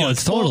absolutely does.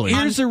 It's totally.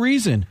 Here's the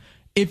reason.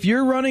 If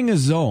you're running a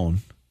zone,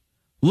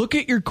 look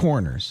at your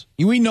corners.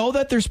 We know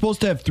that they're supposed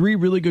to have 3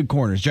 really good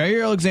corners.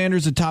 Jair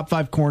Alexander's a top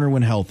 5 corner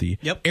when healthy.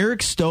 Yep.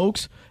 Eric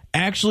Stokes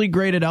actually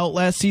graded out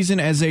last season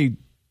as a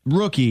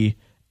rookie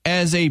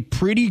as a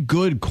pretty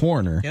good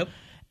corner. Yep.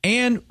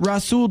 And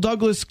Rasul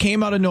Douglas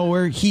came out of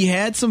nowhere. He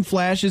had some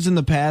flashes in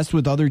the past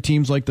with other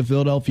teams like the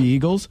Philadelphia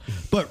Eagles,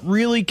 but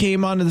really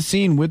came onto the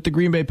scene with the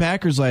Green Bay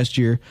Packers last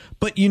year.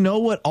 But you know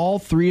what all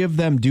 3 of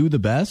them do the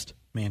best?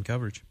 Man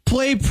coverage.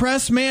 Play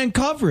press man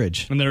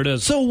coverage. And there it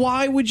is. So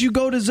why would you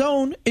go to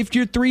zone if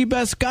your 3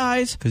 best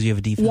guys Because you have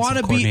a defensive want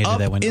to be coordinator up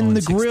that went in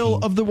the 0-16. grill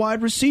of the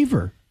wide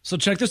receiver? So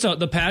check this out.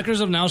 The Packers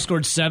have now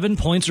scored 7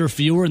 points or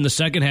fewer in the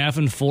second half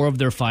in 4 of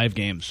their 5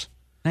 games.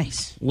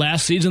 Nice.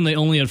 Last season, they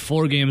only had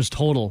 4 games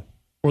total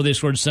where they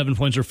scored 7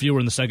 points or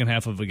fewer in the second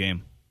half of a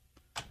game.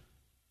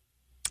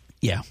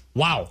 Yeah.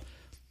 Wow.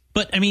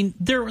 But, I mean,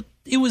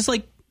 it was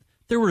like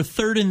there were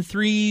 3rd and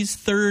 3s,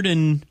 3rd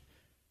and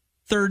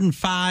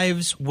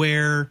 5s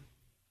where,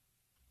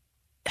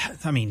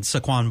 I mean,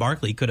 Saquon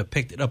Barkley could have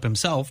picked it up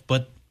himself,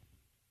 but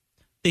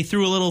they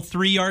threw a little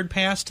 3-yard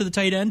pass to the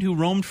tight end who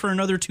roamed for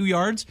another 2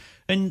 yards,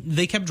 and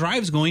they kept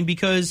drives going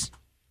because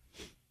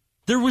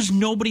there was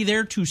nobody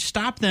there to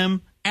stop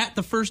them at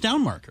the first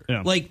down marker.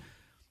 Yeah. Like,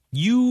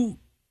 you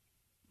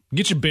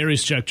Get your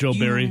berries checked, Joe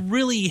Barry. You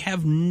really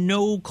have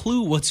no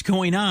clue what's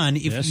going on.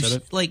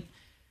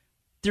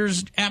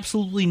 There's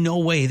absolutely no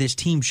way this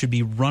team should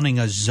be running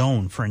a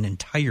zone for an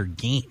entire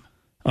game.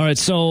 All right,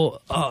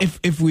 so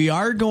If we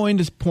are going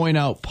to point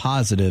out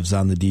positives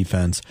on the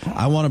defense,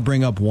 I want to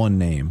bring up one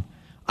name.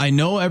 I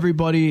know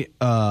everybody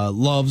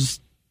loves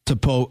to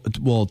poke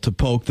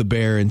the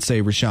bear and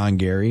say Rashawn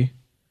Gary,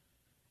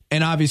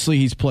 and obviously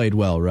he's played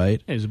well,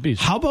 right? He's a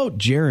beast. How about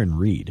Jaron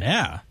Reed?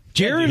 Yeah.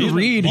 Jaron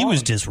Reed, he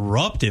was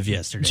disruptive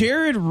yesterday.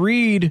 Jared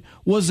Reed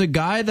was a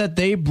guy that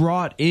they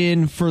brought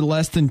in for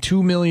less than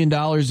 $2 million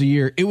a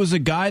year. It was a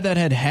guy that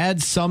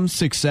had some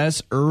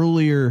success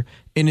earlier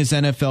in his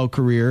NFL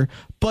career,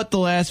 but the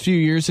last few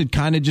years had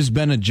kind of just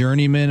been a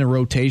journeyman, a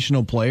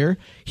rotational player.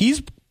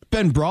 He's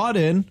been brought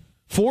in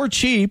for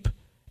cheap,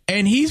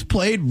 and he's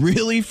played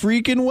really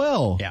freaking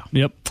well. Yeah.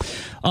 Yep.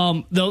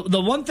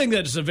 The one thing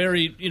that's a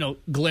very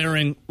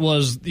glaring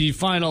was the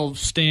final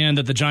stand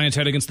that the Giants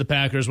had against the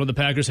Packers, where the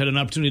Packers had an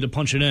opportunity to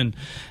punch it in,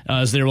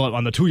 as they were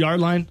on the 2-yard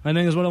line, I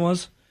think is what it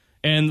was.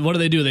 And what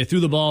do? They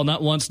threw the ball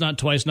not once, not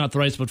twice, not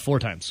thrice, but 4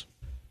 times.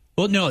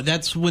 Well, no,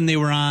 that's when they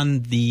were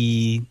on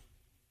the.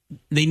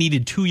 They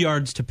needed 2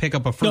 yards to pick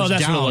up a first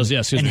that's down what it was.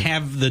 Yes, and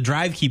have the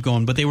drive keep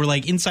going, but they were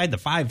like inside the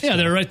 5. Yeah,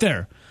 they're right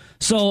there.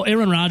 So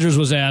Aaron Rodgers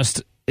was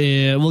asked.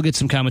 We'll get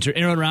some commentary.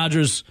 Aaron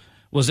Rodgers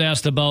was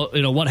asked about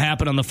what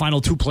happened on the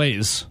final 2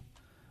 plays.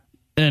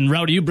 And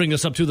Rowdy, you bring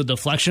this up to the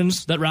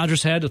deflections that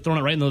Rodgers had, throwing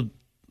it right in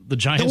the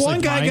Giants. The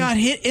one guy got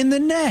hit in the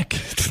neck.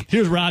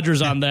 Here's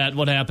Rodgers on that.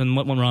 What happened?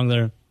 What went wrong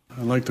there?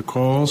 I like the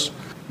calls.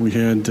 We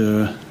had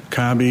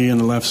Kabi on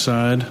the left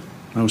side,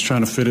 I was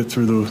trying to fit it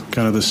through the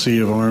kind of the sea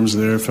of arms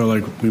there. Felt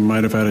like we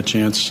might have had a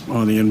chance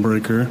on the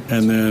inbreaker.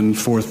 And then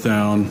 4th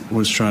down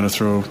was trying to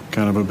throw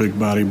kind of a big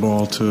body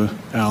ball to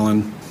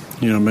Allen.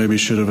 Maybe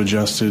should have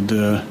adjusted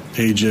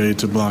AJ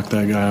to block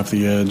that guy off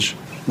the edge.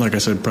 Like I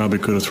said, probably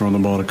could have thrown the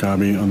ball to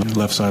Kabi on the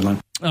left sideline.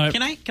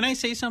 Can I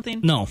say something?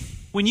 No.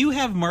 When you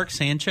have Mark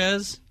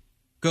Sanchez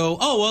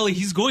go,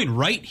 he's going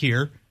right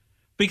here,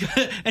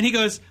 and he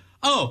goes,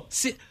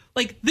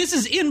 this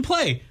is in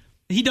play.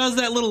 He does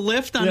that little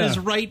lift on his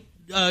right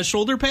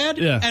shoulder pad,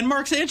 and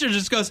Mark Sanchez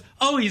just goes,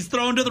 he's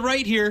throwing to the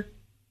right here.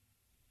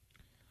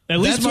 At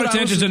least Mark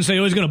Sanchez didn't say,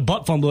 he's going to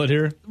butt fumble it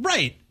here.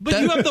 Right.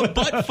 But you have the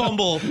butt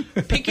fumble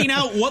picking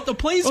out what the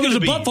play's going to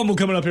be. There's a butt fumble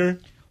coming up here.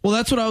 Well,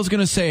 that's what I was going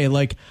to say.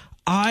 Like,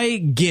 I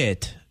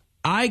get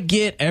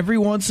every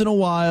once in a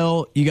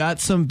while you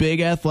got some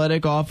big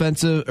athletic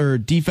offensive or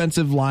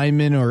defensive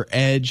lineman or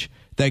edge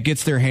that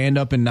gets their hand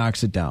up and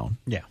knocks it down.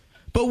 Yeah.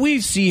 But we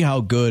see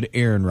how good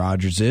Aaron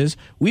Rodgers is.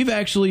 We've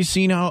actually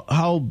seen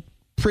how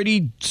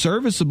pretty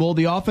serviceable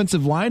the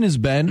offensive line has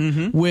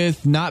been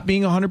with not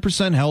being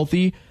 100%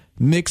 healthy,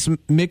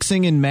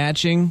 mixing and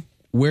matching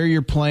where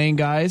you're playing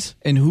guys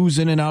and who's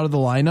in and out of the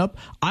lineup.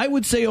 I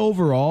would say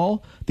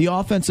overall, the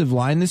offensive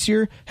line this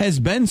year has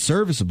been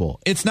serviceable.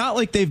 It's not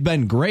like they've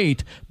been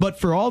great, but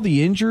for all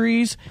the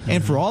injuries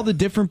and for all the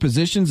different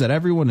positions that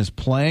everyone is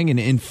playing and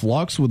in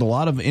flux with a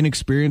lot of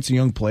inexperienced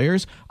young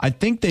players, I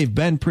think they've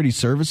been pretty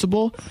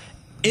serviceable.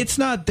 It's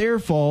not their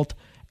fault.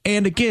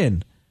 And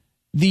again,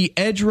 the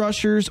edge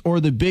rushers or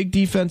the big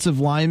defensive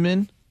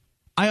linemen,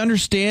 I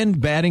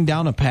understand batting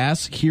down a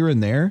pass here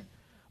and there,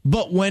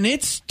 but when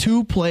it's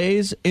 2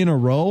 plays in a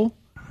row,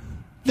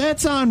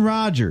 that's on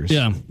Rodgers.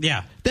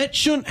 Yeah. That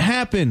shouldn't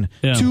happen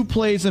 2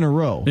 plays in a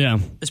row. Yeah.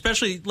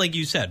 Especially, like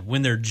you said,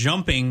 when they're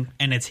jumping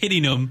and it's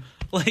hitting them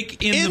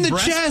like in the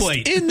chest,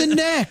 breastplate. in the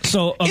neck,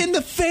 in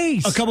the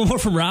face. A couple more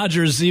from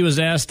Rodgers. He was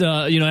asked,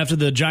 after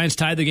the Giants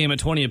tied the game at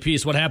 20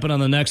 apiece, what happened on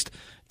the next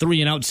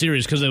 3-and-out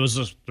series? Because it was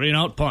just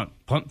 3-and-out, punt.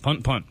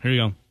 Here you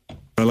go.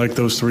 I like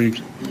those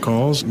 3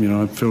 calls.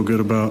 I feel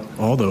good about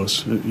all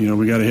those.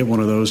 We got to hit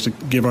one of those to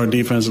give our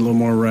defense a little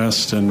more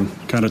rest and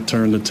kind of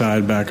turn the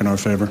tide back in our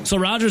favor. So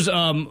Rodgers,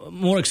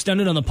 more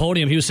extended on the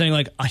podium, he was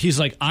saying,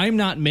 I'm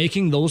not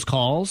making those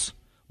calls,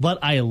 but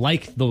I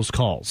like those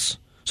calls.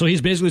 So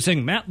he's basically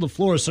saying, Matt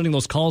LaFleur is sending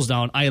those calls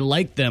down. I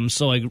like them,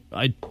 so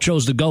I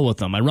chose to go with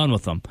them. I run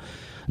with them.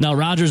 Now,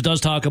 Rodgers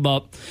does talk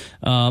about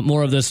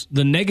more of this,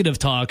 the negative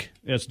talk.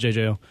 Yes,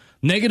 JJO.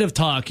 Negative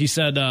talk, he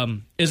said,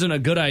 isn't a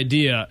good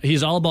idea.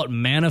 He's all about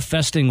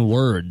manifesting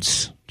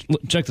words.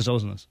 Check this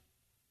out.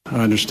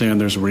 I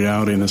understand there's a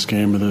reality in this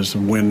game, but there's a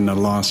win and a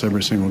loss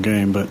every single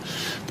game. But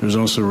there's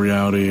also a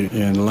reality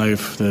in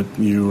life that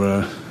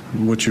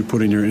what you're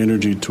putting your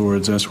energy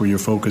towards, that's where your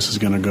focus is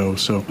going to go.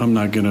 So I'm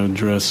not going to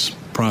address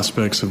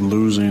prospects of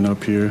losing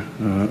up here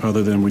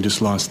other than we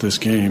just lost this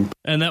game.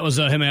 And that was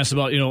him asked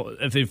about,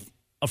 if they've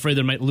afraid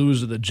they might lose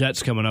to the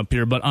Jets coming up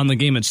here. But on the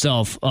game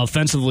itself,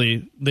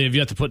 offensively, they have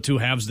yet to put 2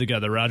 halves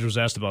together. Rodgers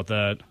asked about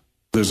that.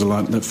 There's a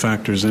lot that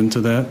factors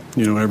into that.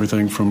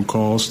 Everything from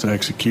calls to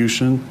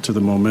execution to the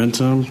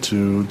momentum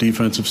to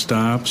defensive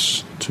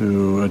stops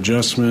to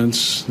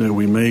adjustments that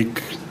we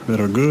make that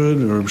are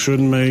good or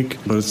shouldn't make,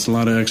 but it's a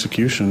lot of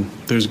execution.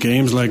 There's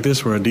games like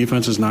this where our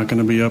defense is not going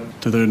to be up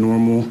to their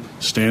normal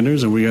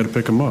standards, and we got to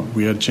pick them up.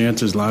 We had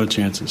chances, a lot of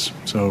chances.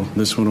 So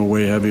this one will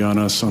weigh heavy on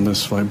us on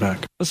this flight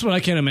back. That's what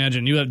I can't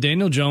imagine. You have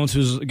Daniel Jones,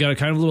 who's got a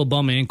kind of little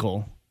bum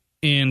ankle,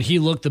 and he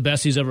looked the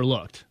best he's ever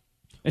looked.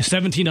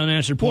 17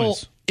 unanswered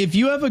points. Well, if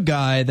you have a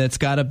guy that's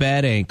got a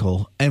bad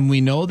ankle, and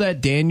we know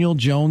that Daniel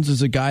Jones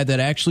is a guy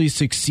that actually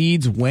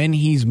succeeds when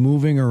he's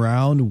moving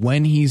around,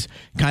 when he's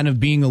kind of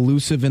being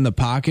elusive in the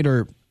pocket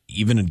or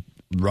even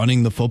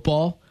running the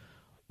football,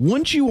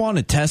 wouldn't you want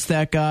to test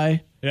that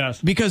guy?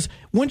 Yes. Because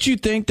wouldn't you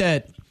think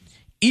that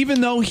even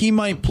though he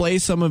might play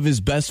some of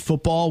his best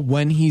football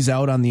when he's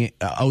out on the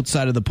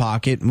outside of the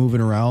pocket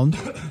moving around,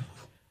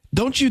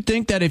 don't you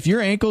think that if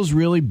your ankle's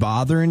really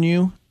bothering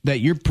you, that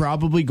you're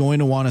probably going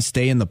to want to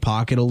stay in the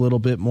pocket a little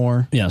bit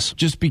more? Yes.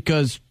 Just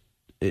because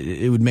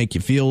it would make you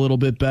feel a little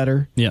bit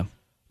better? Yeah.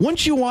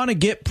 Wouldn't you want to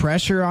get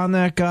pressure on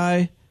that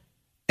guy?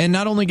 And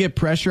not only get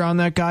pressure on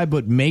that guy,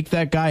 but make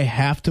that guy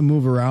have to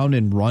move around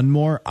and run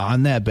more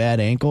on that bad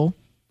ankle?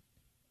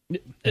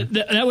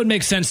 That would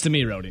make sense to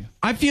me, Rowdy.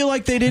 I feel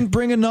like they didn't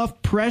bring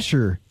enough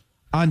pressure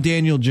on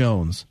Daniel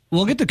Jones.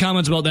 We'll get the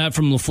comments about that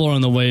from LaFleur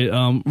on the way.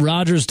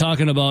 Rodgers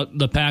talking about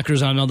the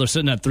Packers. I know they're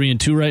sitting at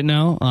 3-2 right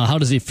now. How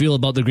does he feel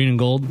about the green and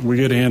gold? We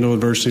get to handle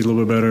adversity a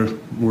little bit better.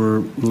 We're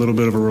a little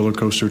bit of a roller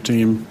coaster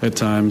team at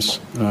times.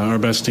 Our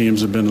best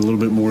teams have been a little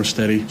bit more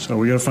steady. So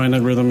we got to find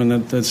that rhythm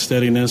and that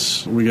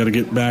steadiness. We got to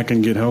get back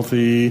and get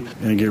healthy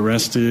and get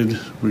rested.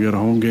 We got a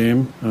home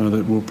game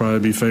that we'll probably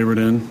be favored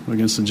in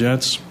against the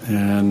Jets.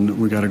 And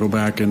we got to go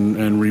back and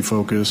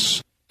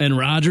refocus. And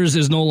Rodgers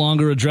is no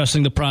longer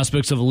addressing the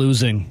prospects of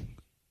losing.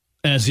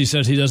 As he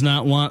says, he does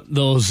not want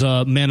those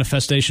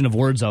manifestation of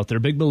words out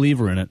there. Big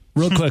believer in it.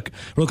 Real quick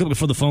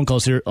before the phone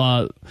calls here.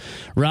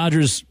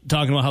 Rodgers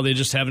talking about how they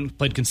just haven't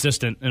played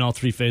consistent in all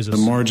three phases.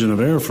 The margin of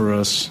error for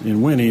us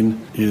in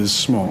winning is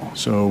small.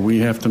 So we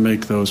have to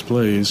make those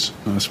plays,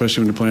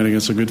 especially when you're playing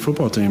against a good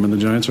football team. And the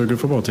Giants are a good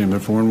football team. They're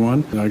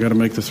 4-1. I got to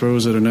make the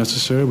throws that are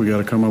necessary. We got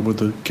to come up with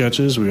the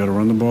catches. We got to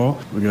run the ball.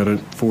 We got to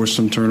force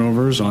some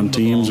turnovers on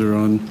teams or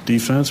on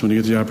defense. When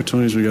you get the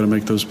opportunities, we got to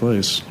make those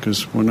plays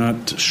because we're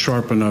not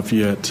sharp enough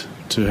yet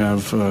to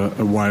have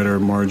a wider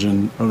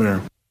margin of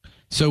error.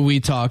 So we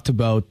talked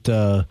about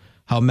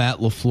how Matt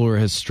LaFleur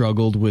has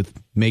struggled with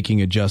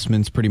making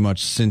adjustments pretty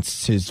much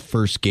since his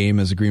first game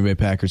as a Green Bay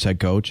Packers head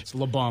coach. It's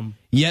LeBum.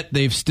 Yet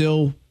they've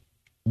still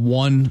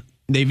won.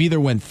 They've either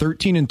went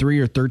 13-3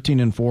 or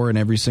 13-4 in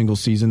every single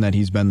season that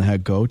he's been the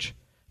head coach.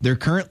 They're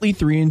currently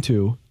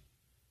 3-2.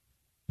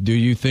 Do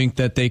you think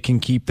that they can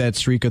keep that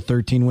streak of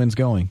 13 wins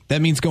going?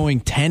 That means going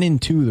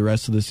 10-2 the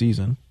rest of the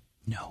season.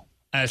 No.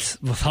 As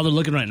how they're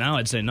looking right now,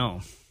 I'd say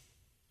no.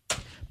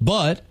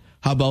 But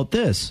how about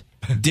this?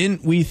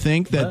 Didn't we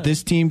think that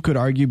this team could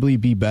arguably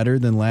be better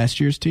than last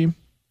year's team?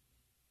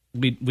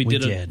 We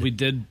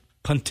did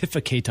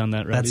pontificate on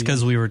that. That's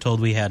because we were told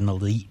we had an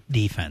elite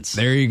defense.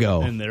 There you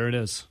go. And there it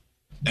is.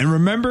 And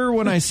remember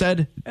when I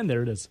said, and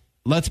there it is.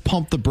 Let's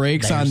pump the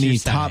brakes on the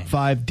top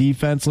 5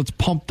 defense. Let's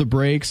pump the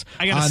brakes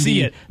on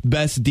the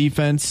best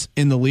defense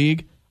in the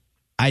league.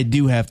 I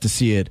do have to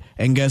see it.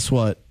 And guess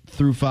what?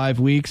 Through 5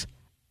 weeks,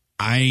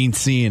 I ain't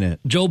seeing it.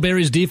 Joe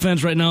Barry's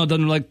defense right now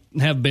doesn't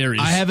have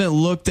berries. I haven't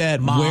looked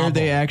at where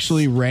they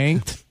actually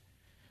ranked,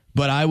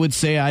 but I would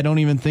say I don't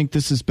even think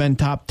this has been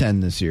top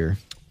 10 this year.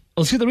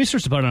 Let's get the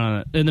research department on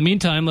it. In the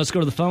meantime, let's go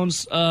to the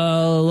phones.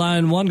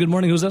 Line 1, good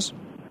morning. Who's this?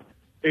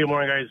 Hey, good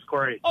morning, guys.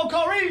 Corey. Oh,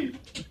 Corey!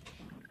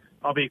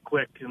 I'll be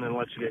quick and then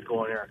let you get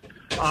going here.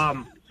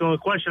 So the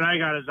question I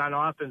got is on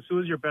offense, who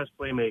is your best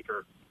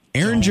playmaker?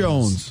 Aaron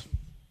Jones.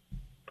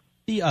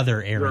 The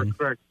other Aaron.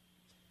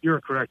 You're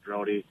correct,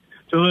 Rowdy.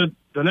 So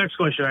the next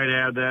question I'd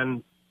have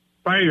then,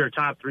 probably your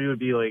top 3 would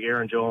be like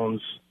Aaron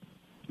Jones,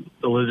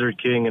 the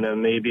Lizard King, and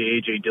then maybe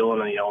A.J. Dillon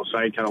on the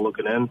outside kind of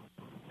looking in.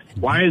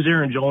 Why has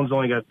Aaron Jones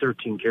only got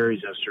 13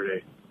 carries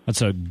yesterday?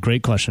 That's a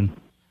great question.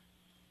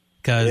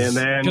 Because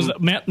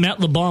Matt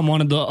LeBum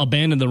wanted to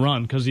abandon the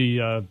run because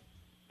he... I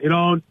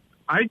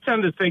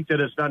tend to think that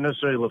it's not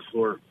necessarily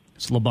LaFleur.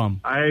 It's LeBum.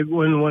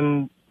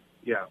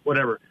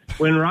 Whatever.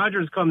 When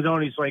Rodgers comes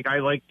out, he's like, I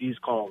like these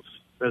calls.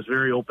 That's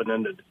very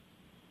open-ended.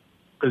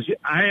 Because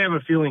I have a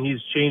feeling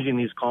he's changing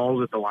these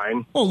calls at the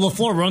line. Well,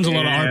 LaFleur runs a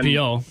lot of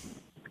RPO.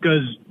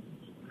 Because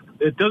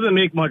it doesn't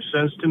make much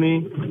sense to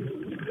me.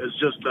 It's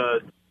just a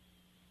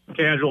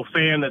casual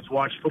fan that's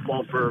watched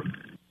football for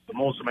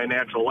most of my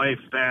natural life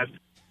that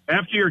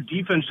after your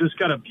defense just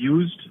got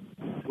abused,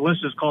 let's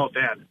just call it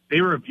that.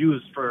 They were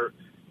abused for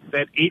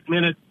that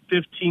 8-minute,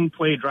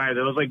 15-play drive.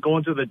 That was like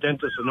going to the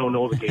dentist and no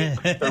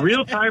Novocaine. The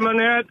real time on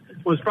that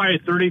was probably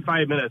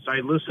 35 minutes. I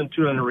listened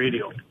to it on the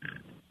radio.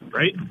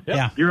 Right?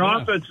 Yeah. Your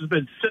offense has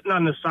been sitting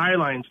on the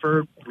sidelines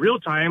for real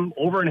time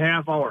over a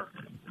half hour.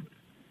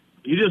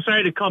 You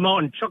decided to come out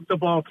and chuck the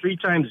ball 3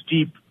 times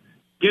deep,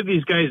 give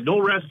these guys no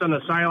rest on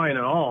the sideline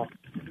at all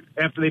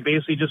after they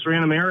basically just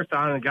ran a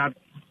marathon and got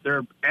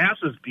their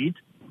asses beat,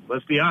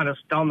 let's be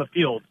honest, down the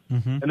field.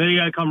 Mm-hmm. And then you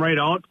got to come right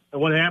out.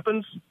 And what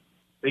happens?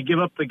 They give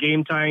up the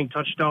game-tying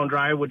touchdown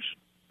drive, which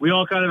we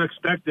all kind of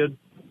expected.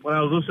 When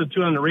I was listening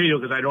to it on the radio,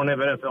 because I don't have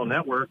NFL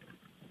Network,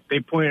 they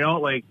pointed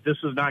out, like, this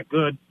is not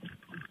good.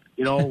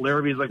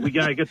 Larrabee's like, we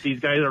got to get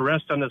these guys a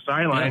rest on the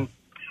sideline.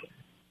 Yeah.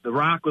 The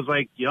Rock was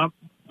like, yep,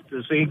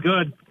 this ain't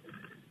good.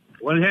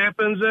 What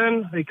happens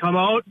then? They come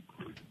out,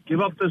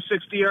 give up the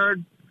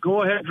 60-yard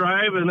go-ahead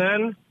drive, and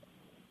then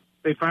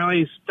they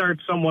finally start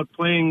somewhat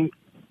playing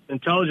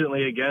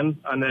intelligently again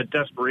on that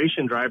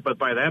desperation drive. But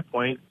by that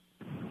point,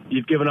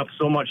 you've given up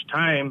so much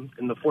time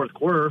in the fourth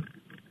quarter,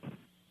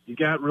 you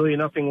got really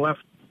nothing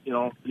left.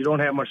 You don't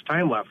have much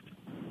time left.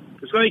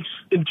 It's like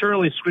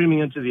internally screaming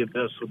into the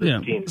abyss with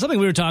this team. Something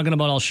we were talking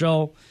about all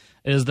show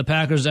is the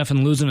Packers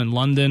effing losing in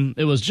London.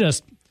 It was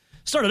just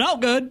started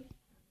out good.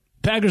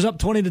 Packers up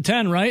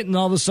 20-10, right? And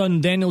all of a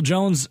sudden, Daniel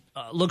Jones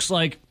looks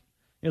like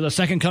the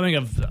second coming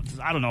of,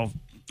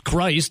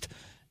 Christ.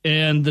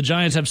 And the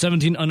Giants have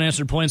 17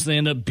 unanswered points. They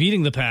end up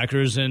beating the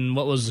Packers in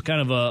what was kind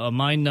of a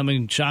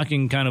mind-numbing,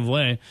 shocking kind of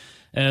way,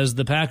 as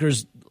the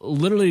Packers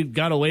literally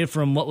got away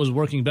from what was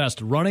working best,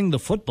 running the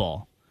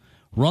football.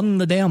 Run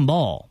the damn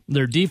ball.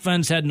 Their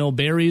defense had no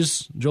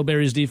berries, Joe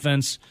Barry's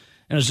defense,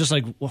 and it's just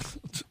like,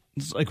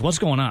 what's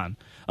going on?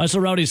 So,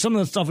 Rowdy, some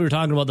of the stuff we were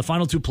talking about, the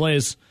final 2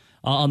 plays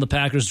on the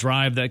Packers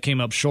drive that came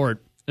up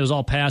short, it was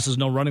all passes,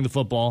 no running the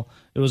football.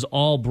 It was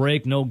all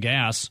break, no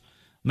gas.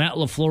 Matt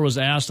LaFleur was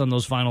asked on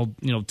those final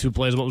 2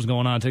 plays what was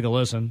going on. Take a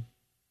listen.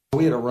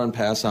 We had a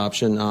run-pass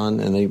option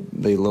on, and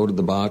they loaded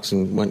the box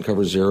and went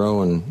cover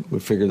 0, and we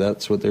figured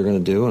that's what they were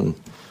going to do, and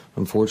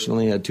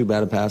unfortunately had 2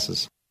 bad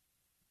passes.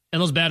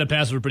 And those bad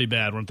passes were pretty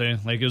bad, weren't they?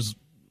 Like, it was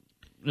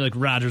like,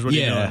 Rodgers, what are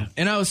you doing?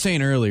 And I was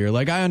saying earlier,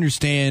 like, I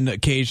understand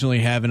occasionally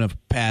having a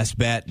pass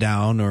bat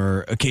down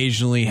or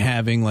occasionally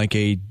having like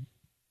a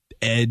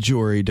edge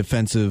or a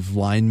defensive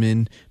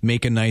lineman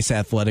make a nice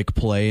athletic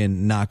play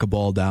and knock a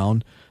ball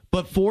down.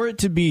 But for it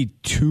to be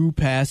 2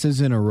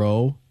 passes in a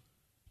row,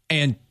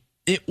 and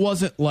it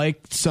wasn't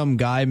like some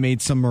guy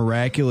made some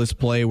miraculous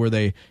play where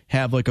they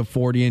have like a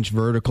 40-inch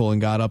vertical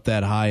and got up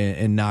that high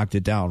and knocked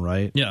it down,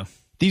 right? Yeah.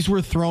 These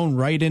were thrown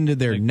right into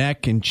their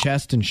neck and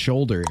chest and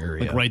shoulder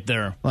area. Like right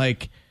there.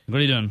 Like, what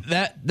are you doing?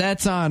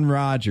 That's on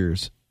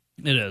Rodgers.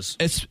 It is.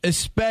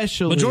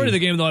 Especially. Majority of the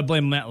game, though, I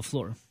blame Matt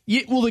LaFleur.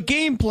 Yeah, well, the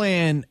game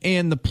plan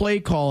and the play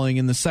calling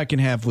in the second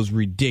half was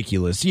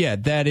ridiculous. Yeah,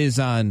 that is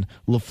on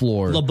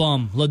LaFleur.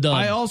 LaDub.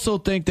 I also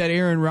think that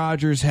Aaron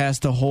Rodgers has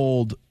to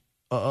hold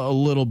a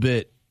little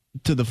bit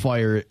to the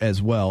fire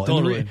as well.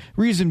 Totally. And the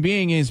reason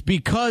being is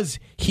because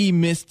he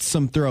missed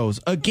some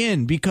throws.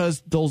 Again,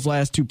 because those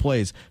last 2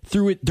 plays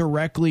threw it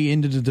directly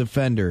into the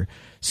defender.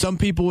 Some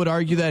people would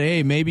argue that,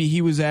 hey, maybe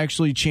he was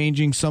actually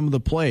changing some of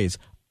the plays.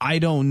 I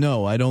don't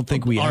know. I don't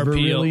think we ever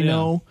really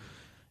know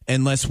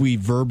unless we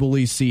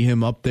verbally see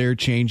him up there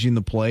changing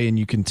the play and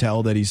you can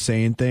tell that he's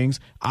saying things.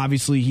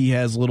 Obviously, he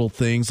has little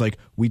things like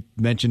we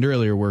mentioned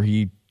earlier where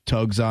he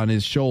tugs on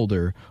his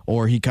shoulder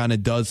or he kind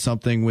of does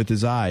something with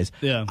his eyes.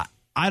 Yeah.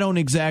 I don't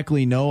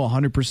exactly know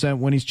 100%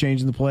 when he's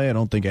changing the play. I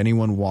don't think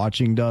anyone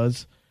watching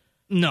does.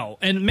 No.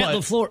 And Matt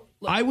LaFleur.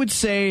 I would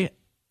say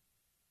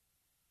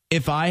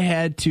if I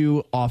had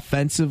to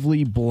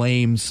offensively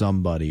blame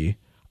somebody,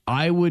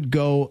 I would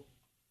go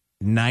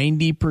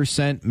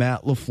 90%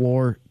 Matt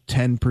LaFleur,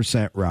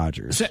 10%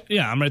 Rodgers.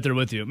 Yeah, I'm right there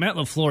with you. Matt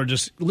LaFleur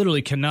just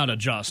literally cannot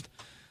adjust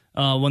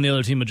when the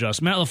other team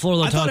adjusts. Matt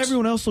LaFleur, I thought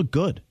everyone else looked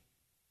good.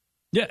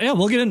 Yeah,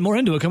 we'll get more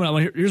into it coming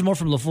up. Here's more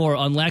from LaFleur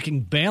on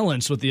lacking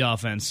balance with the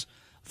offense.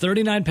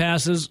 39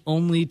 passes,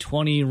 only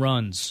 20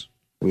 runs.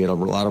 We had a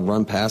lot of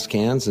run-pass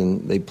cans,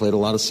 and they played a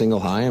lot of single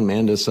high and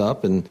manned us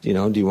up. And, do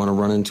you want to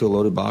run into a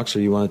loaded box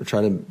or you want to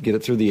try to get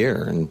it through the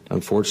air? And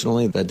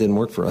unfortunately, that didn't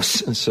work for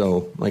us.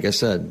 So, like I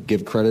said,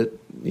 give credit,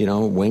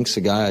 Winks,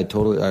 a guy I got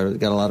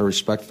a lot of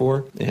respect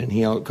for, and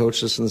he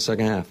outcoached us in the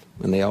second half,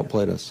 and they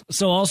outplayed us.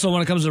 So also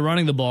when it comes to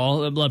running the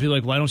ball, a lot of people are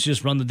like, why don't you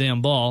just run the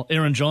damn ball?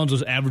 Aaron Jones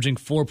was averaging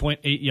 4.8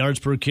 yards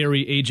per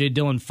carry, A.J.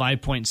 Dillon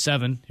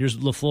 5.7. Here's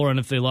LaFleur, and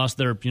if they lost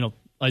their,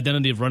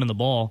 identity of running the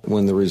ball.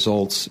 When the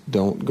results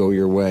don't go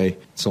your way,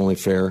 it's only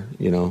fair.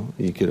 You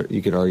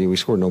could argue we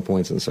scored no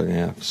points in the second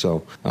half.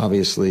 So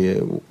obviously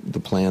the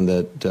plan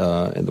that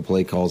and the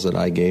play calls that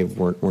I gave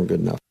weren't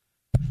good enough.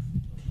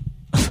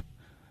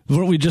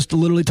 Weren't we just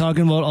literally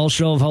talking about all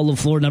show of how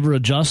LaFleur never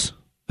adjusts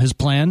his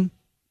plan?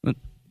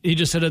 He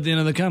just said it at the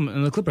end of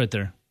the clip right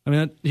there. I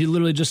mean, he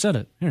literally just said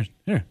it.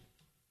 Here.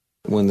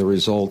 When the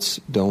results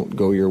don't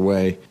go your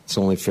way, it's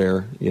only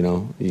fair.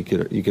 You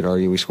could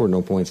argue we scored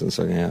no points in the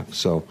second half.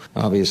 So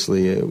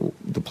obviously,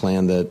 the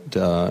plan that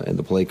and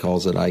the play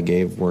calls that I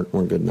gave weren't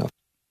good enough.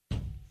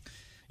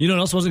 You know what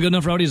else wasn't good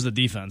enough, Rowdy, is the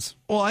defense.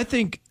 Well, I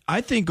think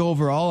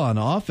overall on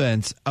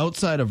offense,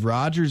 outside of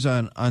Rodgers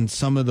on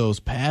some of those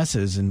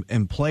passes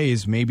and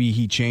plays, maybe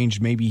he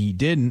changed, maybe he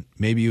didn't.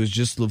 Maybe it was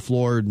just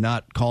LaFleur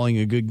not calling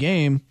a good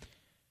game.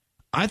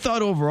 I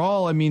thought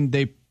overall,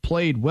 they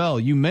played well.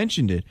 You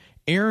mentioned it.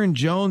 Aaron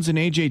Jones and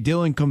A.J.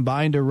 Dillon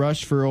combined to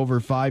rush for over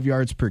 5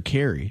 yards per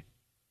carry.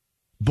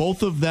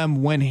 Both of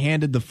them, when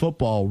handed the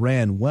football,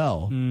 ran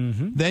well.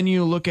 Mm-hmm. Then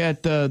you look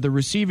at the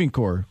receiving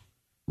corps.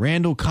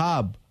 Randall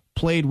Cobb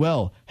played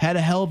well, had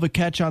a hell of a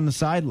catch on the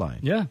sideline.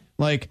 Yeah.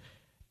 Like,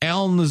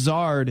 Allen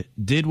Lazard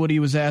did what he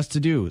was asked to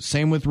do.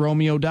 Same with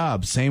Romeo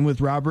Doubs. Same with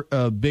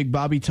Big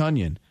Bobby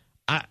Tunyon.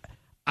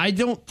 I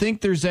don't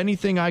think there's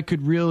anything I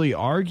could really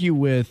argue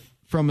with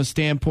from a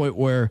standpoint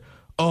where,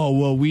 oh,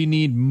 well, we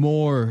need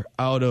more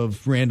out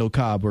of Randall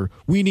Cobb or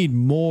we need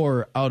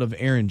more out of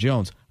Aaron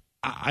Jones.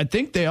 I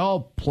think they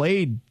all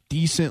played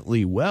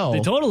decently well. They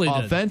totally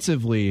did.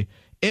 Offensively.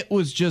 It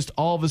was just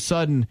all of a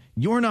sudden,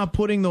 you're not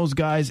putting those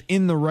guys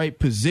in the right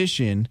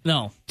position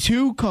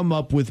to come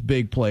up with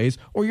big plays,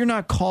 or you're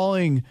not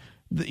calling,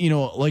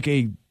 like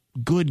a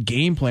good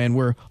game plan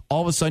where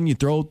all of a sudden you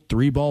throw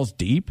 3 balls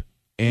deep.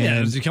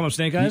 And does he come up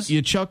snake eyes?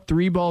 You chuck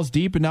 3 balls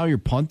deep, and now you're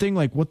punting.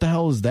 Like, what the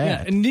hell is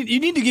that? Yeah, and you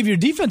need to give your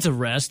defensive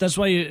rest. That's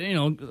why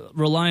you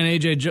rely on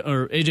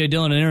AJ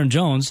Dillon and Aaron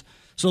Jones.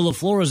 So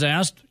LaFleur was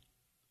asked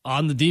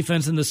on the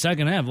defense in the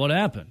second half, what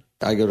happened?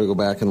 I got to go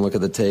back and look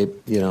at the tape.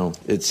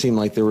 It seemed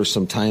like there were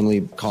some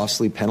timely,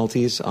 costly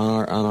penalties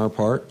on our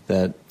part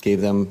that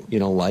gave them,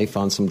 life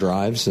on some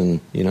drives,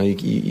 and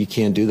you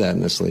can't do that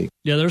in this league.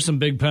 Yeah, there's some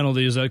big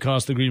penalties that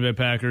cost the Green Bay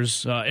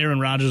Packers. Aaron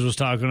Rodgers was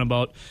talking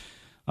about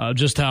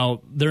just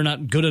how they're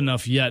not good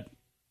enough yet,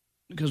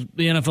 because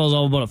the NFL is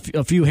all about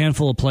a few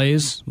handful of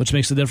plays, which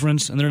makes a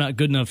difference, and they're not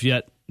good enough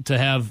yet to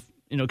have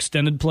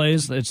extended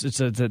plays. It's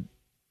a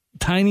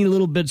tiny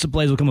little bits of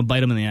plays will come and bite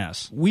them in the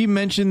ass. We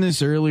mentioned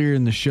this earlier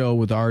in the show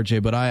with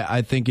RJ, but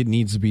I think it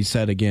needs to be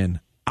said again.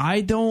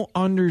 I don't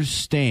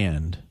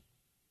understand.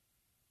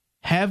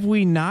 Have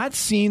we not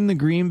seen the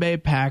Green Bay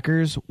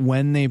Packers,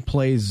 when they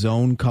play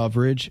zone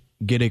coverage,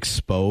 get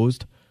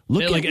exposed?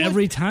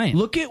 Every time.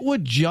 Look at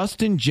what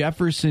Justin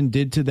Jefferson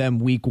did to them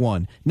week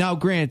 1. Now,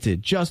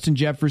 granted, Justin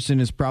Jefferson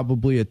is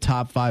probably a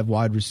top 5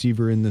 wide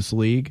receiver in this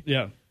league.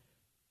 Yeah.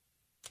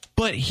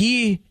 But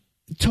he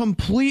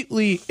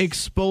completely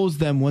exposed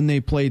them when they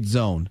played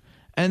zone.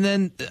 And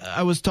then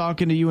I was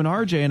talking to you and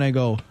RJ, and I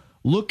go,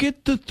 look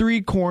at the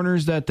 3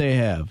 corners that they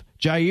have.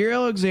 Jair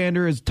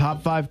Alexander is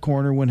top 5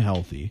 corner when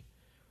healthy.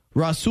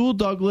 Rasul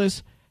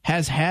Douglas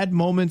has had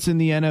moments in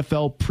the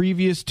NFL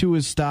previous to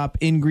his stop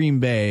in Green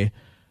Bay,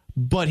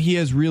 but he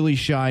has really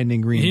shined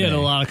in Green Bay. He had a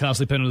lot of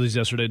costly penalties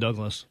yesterday,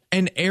 Douglas.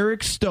 And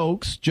Eric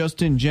Stokes,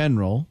 just in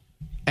general,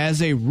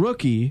 as a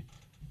rookie,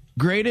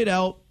 graded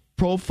out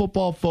Pro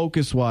Football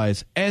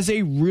Focus-wise as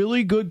a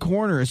really good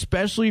corner,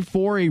 especially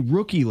for a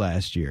rookie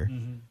last year.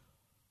 Mm-hmm.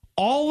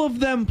 All of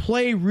them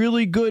play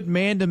really good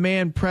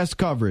man-to-man press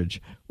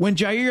coverage. When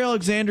Jair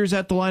Alexander's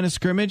at the line of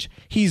scrimmage,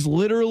 he's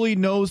literally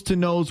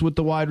nose-to-nose with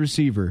the wide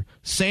receiver.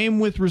 Same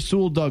with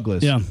Rasul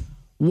Douglas. Yeah.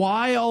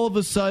 Why all of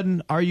a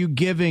sudden are you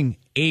giving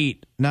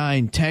 8,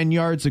 9, 10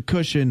 yards of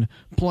cushion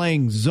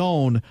playing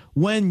zone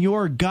when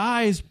your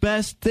guy's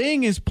best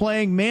thing is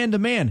playing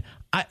man-to-man?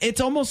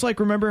 It's almost like,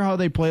 remember how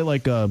they play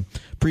like a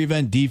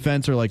prevent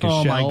defense or like a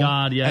shell? Oh, my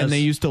God, yes. And they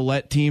used to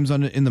let teams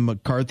in the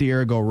McCarthy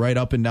era go right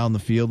up and down the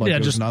field like it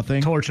was just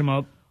nothing? Torch them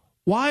up.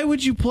 Why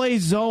would you play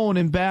zone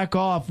and back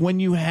off when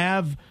you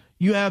have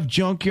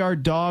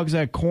junkyard dogs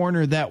at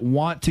corner that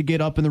want to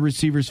get up in the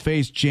receiver's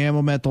face, jam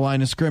them at the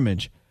line of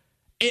scrimmage?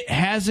 It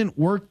hasn't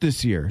worked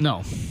this year.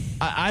 No.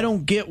 I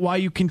don't get why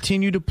you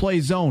continue to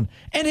play zone.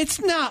 And it's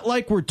not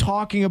like we're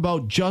talking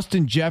about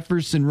Justin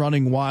Jefferson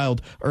running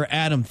wild or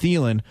Adam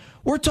Thielen.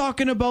 We're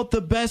talking about the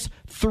best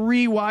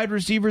 3 wide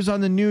receivers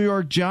on the New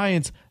York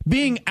Giants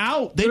being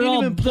out. They didn't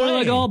even play. They're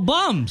like all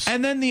bums.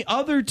 And then the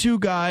other 2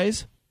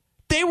 guys,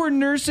 they were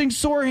nursing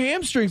sore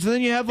hamstrings. And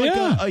then you have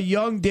like a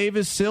young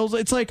Davis Sills.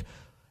 It's like,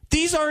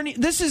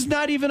 this is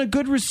not even a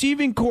good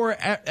receiving core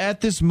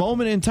at this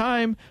moment in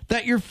time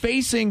that you're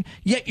facing,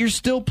 yet you're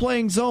still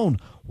playing zone.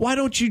 Why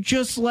don't you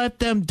just let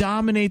them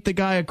dominate the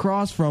guy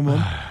across from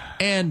them?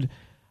 And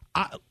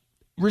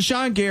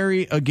Rashawn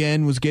Gary,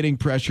 again, was getting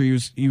pressure.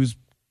 He was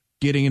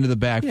getting into the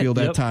backfield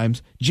at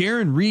times.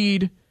 Jaron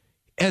Reed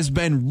has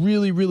been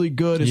really, really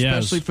good,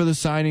 especially for the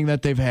signing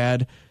that they've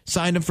had.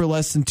 Signed him for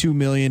less than $2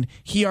 million.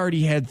 He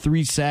already had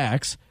 3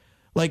 sacks.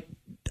 Like,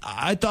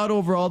 I thought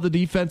overall the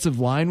defensive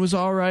line was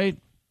all right.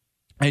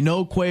 I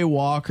know Quay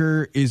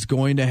Walker is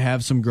going to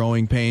have some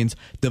growing pains.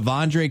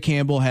 Devondre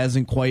Campbell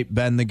hasn't quite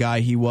been the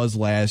guy he was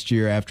last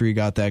year after he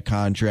got that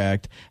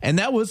contract. And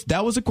that was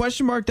a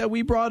question mark that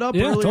we brought up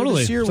earlier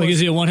this year. It's like,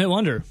 is he a one-hit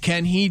wonder?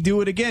 Can he do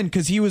it again?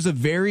 Because he was a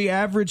very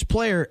average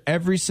player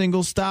every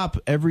single stop,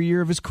 every year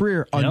of his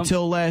career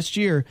until last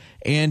year.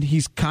 And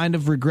he's kind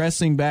of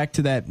regressing back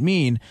to that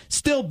mean.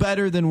 Still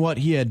better than what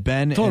he had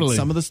been at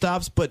some of the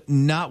stops, but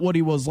not what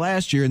he was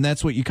last year. And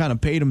that's what you kind of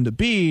paid him to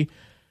be.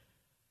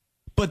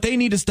 But they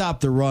need to stop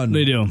the run.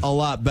 They do. A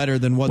lot better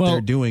than what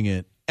they're doing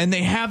it. And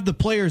they have the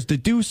players to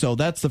do so.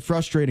 That's the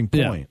frustrating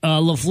point. Yeah.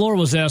 LaFleur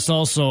was asked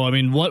also,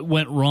 what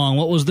went wrong?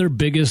 What was their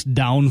biggest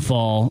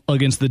downfall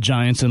against the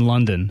Giants in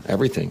London?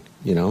 Everything.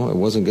 It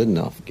wasn't good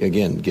enough.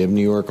 Again, give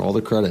New York all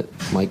the credit.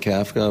 Mike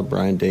Kafka,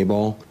 Brian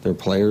Daboll, their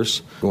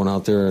players going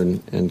out there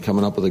and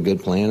coming up with a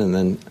good plan and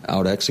then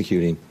out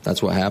executing.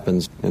 That's what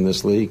happens in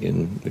this league.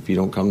 And if you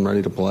don't come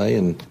ready to play,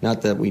 and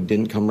not that we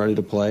didn't come ready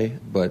to play,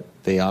 but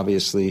they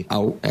obviously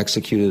out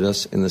executed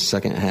us in the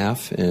second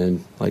half.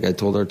 And like I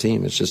told our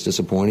team, it's just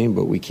disappointing,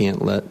 but we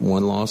can't let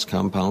one loss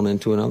compound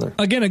into another.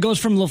 Again, it goes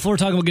from LaFleur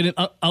talking about getting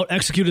out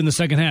executed in the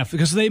second half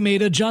because they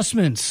made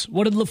adjustments.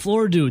 What did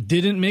LaFleur do?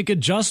 Didn't make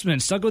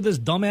adjustments. Stuck with this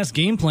dumbass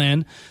game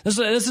plan. This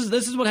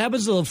is what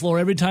happens to LaFleur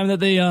every time that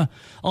they all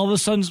of a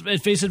sudden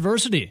face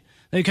adversity.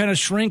 They kind of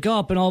shrink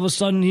up, and all of a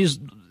sudden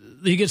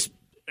he gets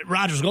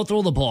Rodgers, go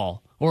throw the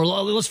ball, or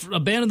let's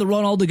abandon the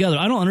run altogether.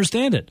 I don't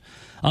understand it.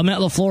 Matt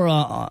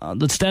LaFleur,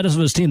 the status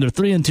of his team, they're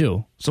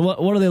 3-2. So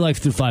what are they like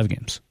through 5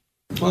 games?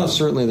 Well,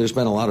 certainly there's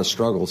been a lot of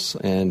struggles,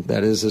 and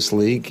that is this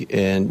league,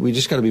 and we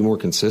just got to be more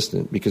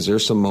consistent because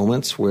there's some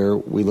moments where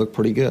we look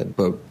pretty good,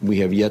 but we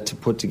have yet to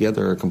put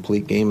together a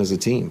complete game as a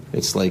team.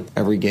 It's like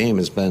every game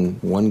has been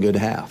one good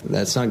half.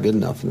 That's not good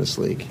enough in this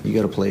league. You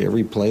got to play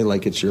every play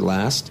like it's your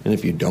last, and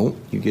if you don't,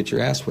 you get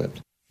your ass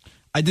whipped.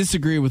 I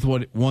disagree with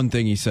one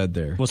thing he said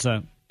there. What's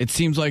that? It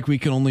seems like we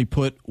can only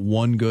put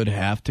one good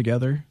half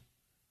together.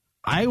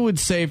 I would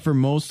say for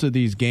most of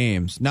these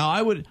games. Now,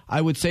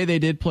 I would say they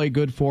did play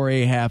good for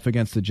a half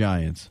against the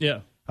Giants. Yeah.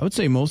 I would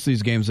say most of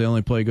these games they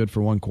only play good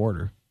for one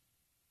quarter.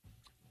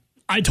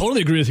 I totally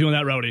agree with you on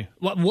that, Rowdy.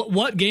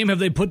 What game have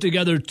they put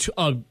together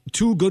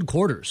 2 good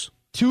quarters?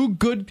 Two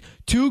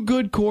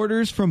good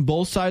quarters from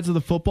both sides of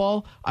the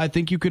football. I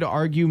think you could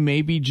argue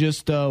maybe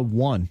just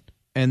one,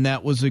 and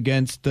that was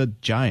against the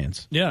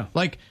Giants. Yeah.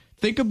 Like,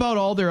 think about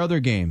all their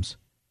other games.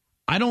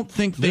 I don't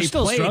think they're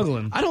still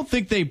struggling. I don't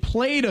think they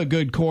played a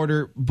good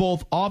quarter,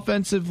 both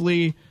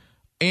offensively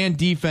and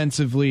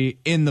defensively,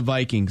 in the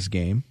Vikings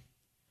game.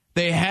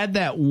 They had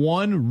that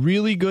one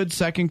really good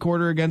second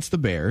quarter against the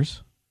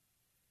Bears.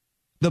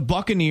 The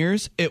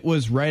Buccaneers, it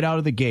was right out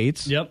of the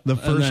gates. Yep. The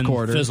And first then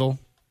quarter. fizzle.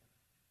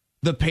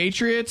 The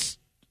Patriots,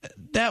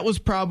 that was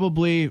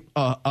probably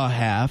a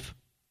half.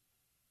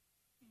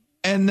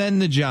 And then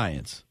the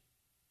Giants.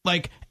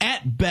 Like,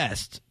 at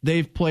best,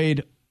 they've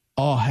played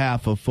a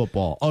half of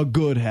football, a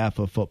good half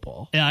of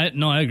football. Yeah,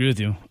 I agree with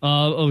you.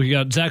 We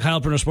got Zach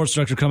Heilprin, our sports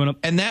director, coming up.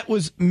 And that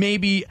was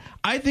maybe,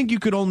 I think you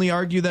could only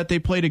argue that they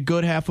played a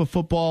good half of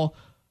football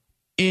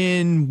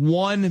in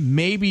one,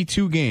 maybe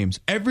two games.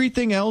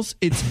 Everything else,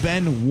 it's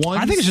been one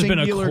I think it's just been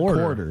a singular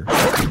quarter.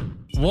 quarter.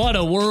 What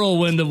a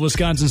whirlwind of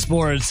Wisconsin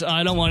sports.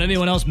 I don't want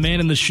anyone else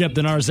manning the ship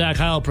than our Zach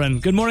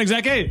Heilprin. Good morning,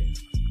 Zach. Hey.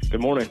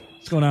 Good morning.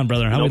 What's going on,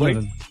 brother? How Nobody?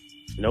 we living?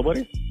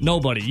 Nobody?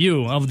 Nobody.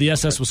 You of the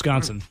SS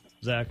Wisconsin,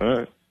 Zach. All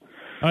right.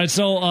 All right,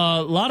 so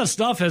a lot of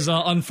stuff has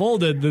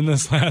unfolded in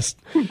this last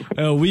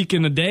week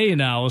and a day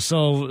now.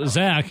 So,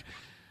 Zach,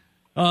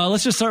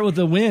 let's just start with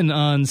the win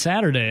on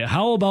Saturday.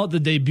 How about the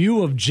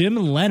debut of Jim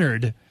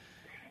Leonhard?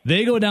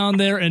 They go down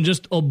there and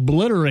just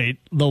obliterate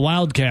the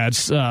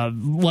Wildcats.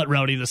 What,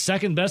 Rowdy, the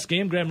second best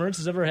game Graham Mertz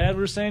has ever had,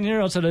 we're saying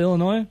here, outside of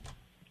Illinois?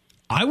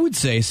 I would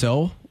say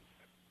so.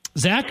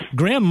 Zach,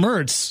 Graham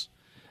Mertz,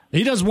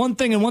 he does one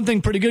thing and one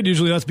thing pretty good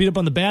usually. That's beat up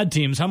on the bad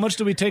teams. How much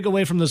do we take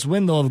away from this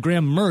win, though, of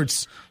Graham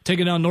Mertz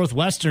taking down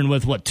Northwestern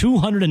with,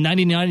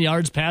 299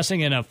 yards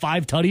passing and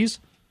 5 tutties?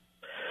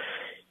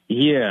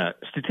 Yeah,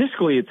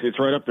 statistically, it's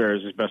right up there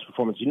as his best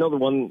performance. You know,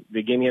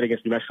 the game he had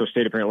against New Mexico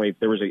State, apparently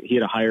he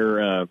had a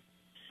higher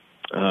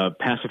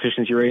pass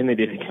efficiency rating they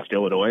did against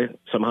Illinois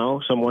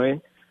somehow, some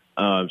way.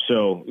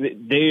 So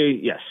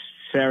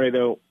Saturday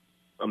though,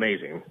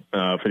 amazing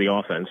for the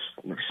offense.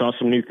 We saw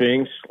some new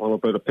things, a little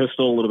bit of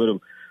pistol,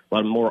 a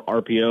lot more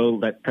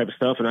RPO, that type of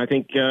stuff, and I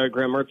think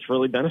Graham Mertz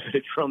really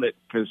benefited from it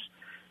because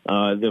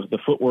the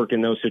footwork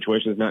in those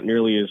situations is not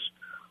nearly as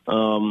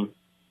I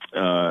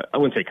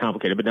wouldn't say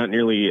complicated, but not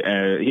nearly.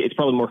 It's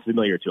probably more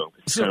familiar to him.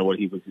 It's kind of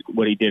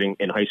what he did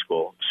in high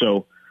school.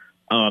 So.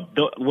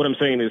 What I'm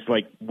saying is,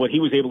 like, what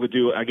he was able to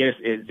do, I guess,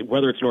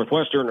 whether it's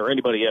Northwestern or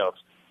anybody else,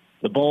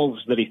 the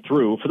balls that he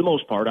threw, for the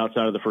most part,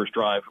 outside of the first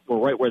drive, were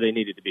right where they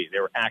needed to be. They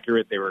were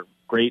accurate. They were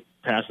great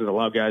passes,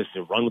 allowed guys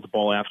to run with the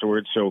ball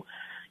afterwards. So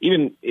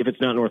even if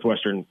it's not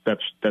Northwestern,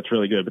 that's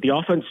really good. But the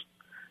offense,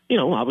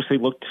 obviously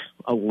looked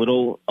a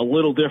little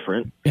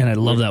different. And I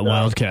love that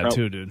Wildcat,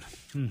 too, dude.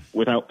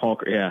 Without Paul,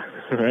 yeah,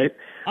 right?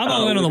 I'm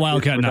all in on the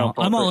Wildcat now.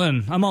 I'm all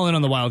in. I'm all in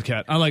on the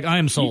Wildcat. I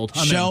am sold.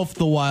 Shelf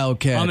the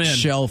Wildcat. I'm in.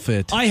 Shelf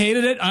it. I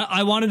hated it.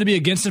 I wanted to be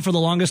against it for the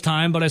longest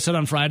time, but I said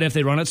on Friday if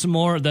they run it some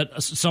more,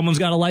 that someone's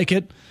got to like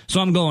it. So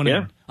I'm going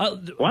in.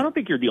 Well, I don't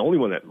think you're the only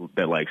one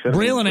that likes it.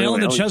 Braylon Allen,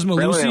 the Chesma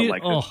Lucy.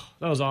 Oh,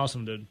 that was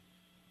awesome, dude.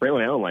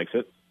 Braylon Allen likes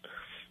it.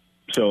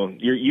 So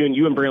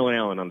you and Braylon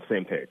Allen on the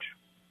same page.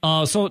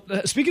 So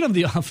speaking of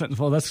the offense,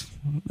 well, that's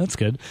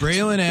good.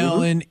 Braylon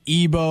Allen,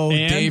 Ebo,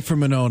 And- Dave from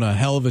Monona,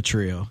 hell of a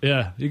trio.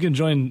 Yeah, you can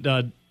join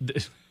Zach.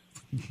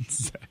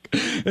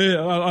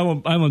 Yeah,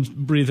 I won't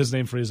breathe his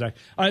name for you, Zach.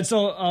 All right,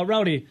 so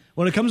Rowdy,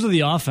 when it comes to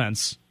the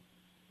offense,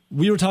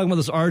 we were talking about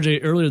this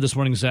RJ earlier this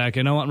morning, Zach,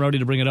 and I want Rowdy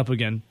to bring it up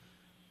again.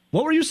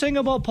 What were you saying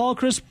about Paul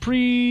Chryst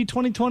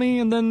pre-2020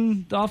 and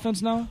then the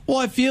offense now? Well,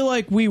 I feel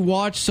like we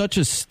watched such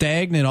a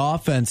stagnant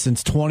offense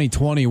since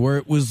 2020 where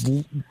it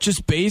was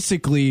just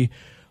basically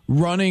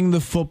running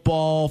the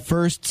football,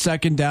 first,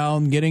 second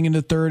down, getting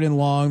into third and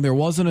long. There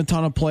wasn't a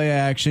ton of play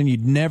action. You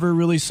never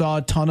really saw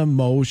a ton of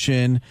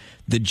motion.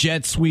 The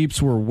jet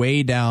sweeps were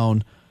way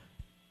down.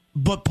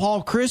 But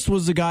Paul Chryst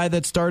was the guy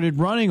that started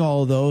running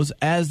all of those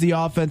as the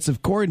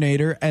offensive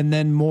coordinator, and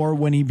then more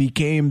when he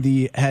became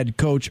the head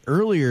coach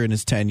earlier in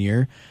his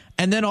tenure.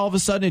 And then all of a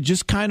sudden it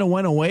just kind of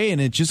went away and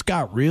it just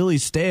got really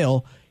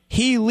stale.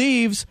 He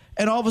leaves,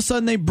 and all of a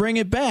sudden they bring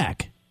it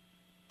back.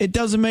 It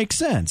doesn't make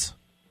sense.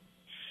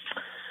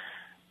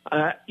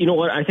 You know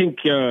what? I think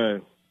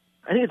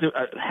it's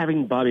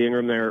having Bobby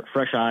Ingram there,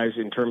 fresh eyes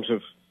in terms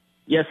of,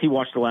 yes, he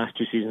watched the last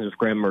 2 seasons of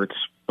Graham Mertz,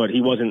 but he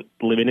wasn't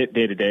living it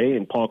day to day,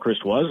 and Paul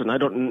Chryst was, and I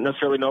don't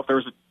necessarily know if there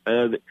was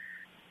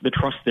the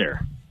trust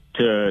there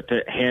to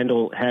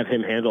have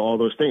him handle all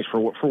those things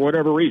for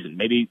whatever reason.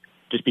 Maybe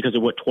just because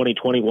of what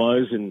 2020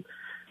 was, and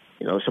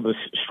some of the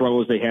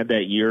struggles they had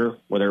that year,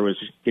 whether it was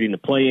getting the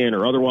play in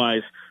or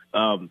otherwise.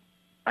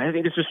 I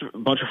think it's just a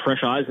bunch of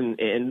fresh eyes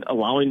and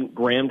allowing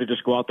Graham to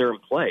just go out there and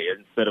play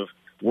instead of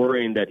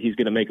worrying that he's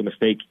going to make a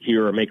mistake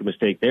here or make a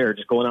mistake there,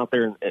 just going out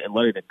there and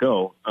letting it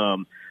go.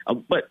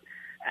 But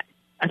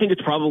I think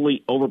it's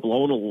probably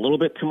overblown a little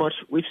bit too much.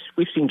 We've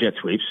seen jet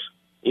sweeps,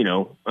 we've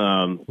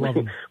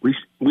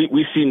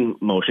seen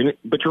motion,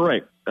 but you're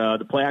right.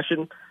 The play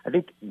action, I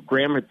think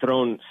Graham had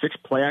thrown 6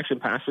 play action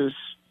passes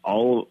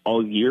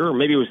all year, or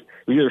maybe it was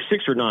either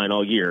 6 or 9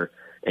 all year.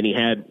 And he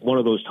had one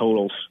of those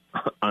totals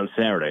on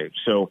Saturday.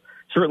 So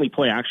certainly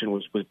play action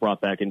was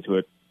brought back into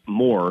it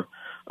more.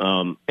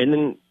 And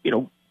then,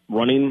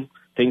 running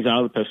things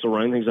out of the pistol,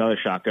 running things out of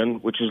the shotgun,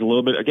 which is a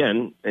little bit,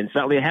 again, and it's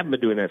not they haven't been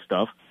doing that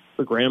stuff,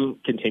 but Graham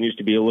continues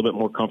to be a little bit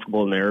more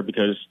comfortable in there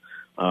because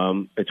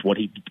it's what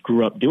he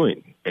grew up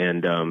doing.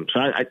 And so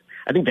I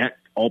think that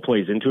all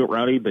plays into it,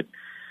 Rowdy. But,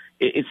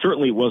 it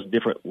certainly was a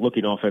different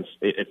looking offense.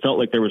 It felt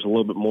like there was a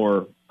little bit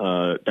more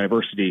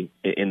diversity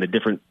in the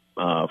different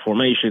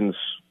formations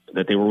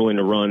that they were willing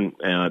to run.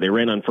 They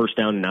ran on first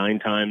down 9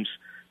 times.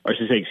 Or I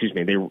should say, excuse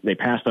me, they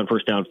passed on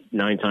first down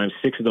 9 times.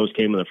 6 of those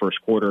came in the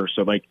first quarter.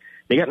 So,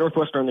 they got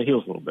Northwestern on the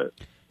heels a little bit.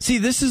 See,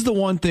 this is the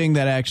one thing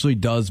that actually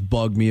does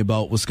bug me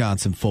about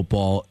Wisconsin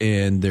football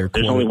and their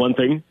There's only one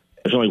thing?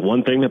 There's only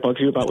one thing that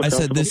bugs you about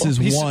Wisconsin football? I said this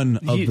is one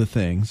of the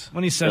things.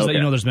 When he says that,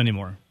 there's many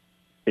more.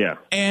 Yeah.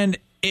 And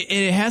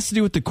it has to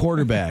do with the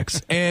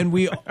quarterbacks. And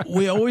we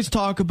always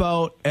talk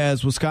about,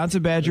 as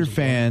Wisconsin Badger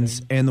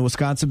fans and the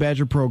Wisconsin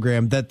Badger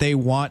program, that they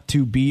want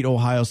to beat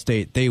Ohio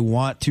State. They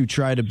want to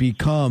try to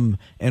become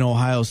an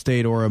Ohio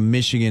State or a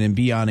Michigan and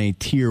be on a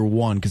tier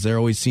 1 because they're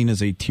always seen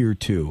as a tier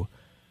 2.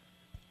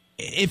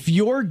 If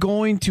you're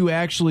going to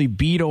actually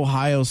beat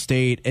Ohio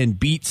State and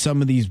beat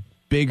some of these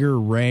bigger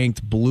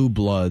ranked blue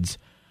bloods,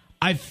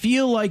 I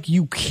feel like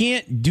you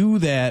can't do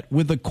that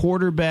with a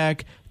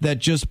quarterback that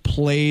just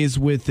plays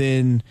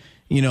within,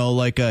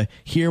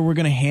 here we're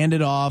going to hand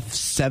it off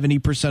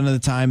 70% of the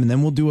time, and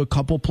then we'll do a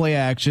couple play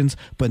actions.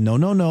 But no,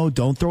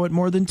 don't throw it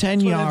more than 10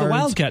 yards. The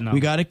Wildcat now.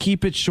 We got to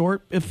keep it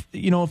short,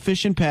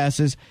 efficient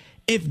passes.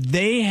 If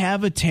they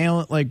have a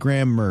talent like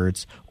Graham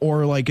Mertz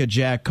or like a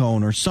Jack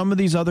Cohn or some of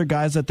these other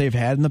guys that they've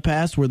had in the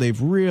past where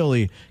they've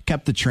really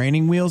kept the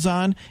training wheels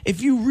on,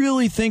 if you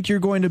really think you're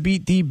going to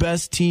beat the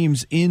best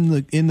teams in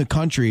the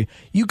country,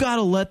 you got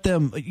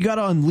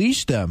to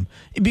unleash them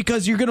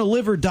because you're going to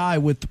live or die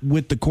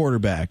with the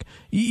quarterback.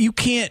 You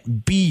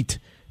can't beat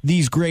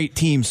these great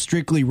teams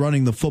strictly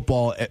running the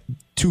football at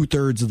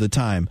 2/3 of the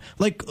time.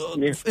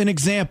 An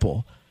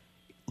example.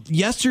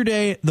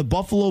 Yesterday, the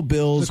Buffalo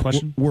Bills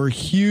were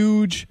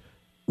huge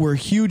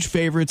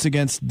favorites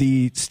against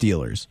the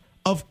Steelers.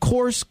 Of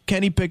course,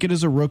 Kenny Pickett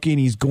is a rookie and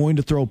he's going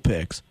to throw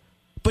picks.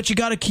 But you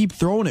got to keep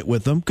throwing it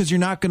with them because you're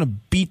not going to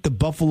beat the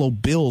Buffalo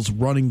Bills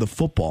running the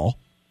football.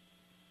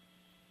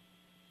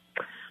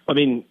 I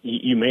mean,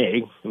 you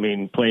may. I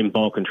mean, playing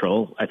ball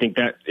control. I think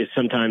that is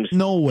sometimes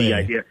the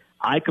idea.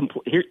 I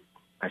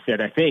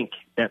think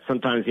that's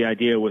sometimes the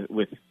idea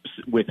with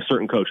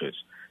certain coaches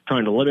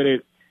trying to limit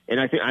it. And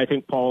I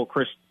think Paul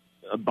Chryst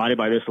abided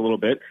by this a little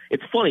bit.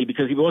 It's funny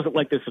because he wasn't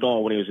like this at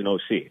all when he was an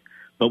OC.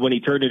 But when he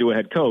turned into a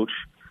head coach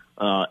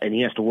and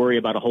he has to worry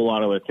about a whole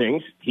lot of other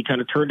things, he kind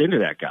of turned into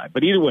that guy.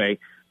 But either way,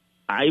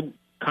 I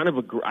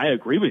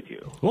agree with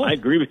you. Cool. I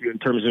agree with you in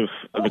terms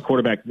of the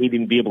quarterback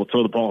needing to be able to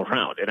throw the ball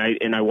around.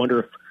 And I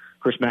wonder if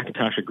Chris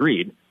McIntosh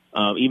agreed,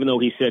 even though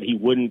he said he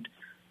wouldn't,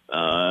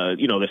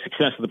 the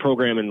success of the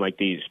program and like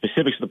the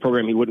specifics of the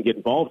program he wouldn't get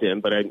involved in.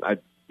 But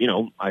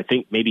I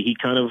think maybe he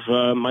kind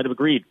of might have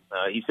agreed.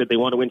 He said they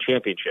want to win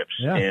championships,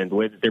 and the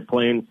way that they're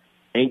playing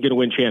ain't going to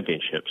win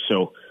championships.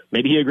 So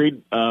maybe he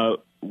agreed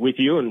with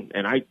you,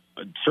 and I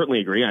certainly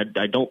agree.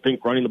 I don't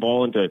think running the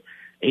ball into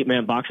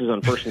 8-man boxes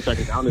on first and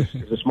second down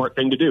is a smart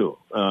thing to do.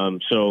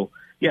 So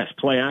yes,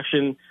 play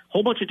action,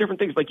 whole bunch of different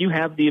things. Like you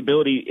have the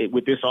ability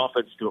with this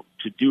offense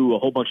to do a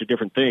whole bunch of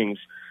different things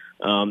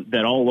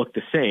that all look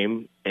the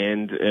same,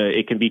 and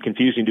it can be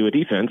confusing to a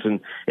defense. And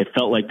it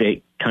felt like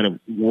they kind of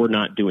were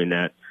not doing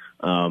that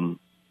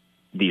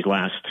these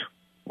last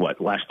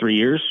 3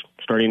 years,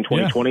 starting in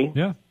 2020.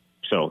 Yeah.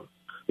 So,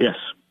 yes.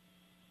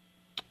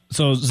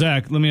 So,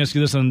 Zach, let me ask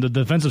you this on the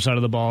defensive side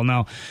of the ball.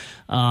 Now,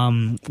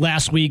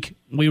 last week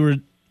we were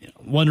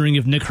wondering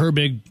if Nick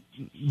Herbig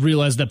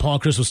realized that Paul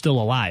Chryst was still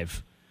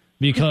alive.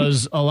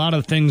 Because a lot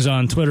of things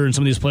on Twitter and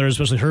some of these players,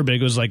 especially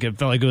Herbig, it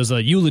felt like it was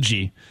a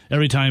eulogy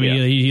every time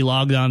he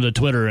logged on to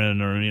Twitter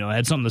or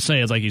had something to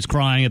say. It's like he's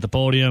crying at the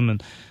podium,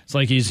 and it's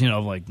like he's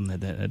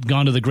had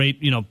gone to the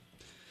great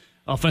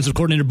offensive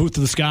coordinator booth to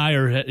the sky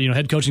or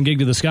head coaching gig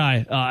to the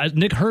sky.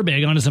 Nick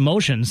Herbig on his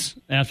emotions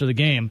after the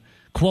game,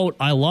 quote,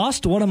 "I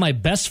lost one of my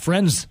best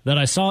friends that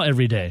I saw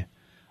every day.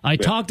 I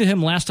talked to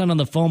him last time on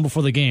the phone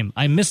before the game.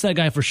 I miss that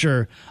guy for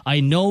sure. I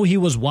know he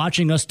was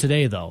watching us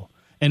today though.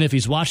 And if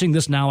he's watching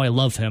this now, I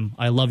love him.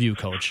 I love you,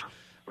 Coach."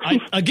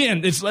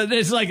 Again, it's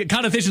like a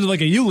connotation of like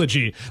a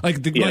eulogy.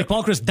 Like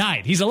Paul Chryst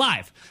died. He's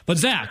alive. But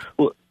Zach.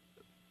 Well,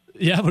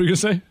 yeah, what were you going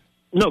to say?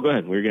 No, go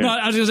ahead. No,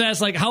 I was going to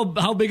ask,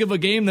 how big of a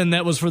game then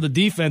that was for the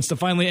defense to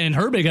finally, and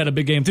Herbig had a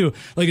big game too.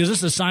 Like, is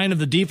this a sign of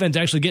the defense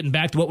actually getting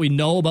back to what we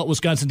know about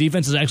Wisconsin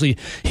defense, is actually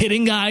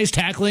hitting guys,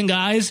 tackling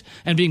guys,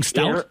 and being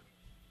stout?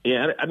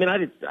 Yeah, I mean, I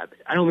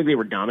don't think they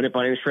were dominant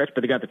by any stretch,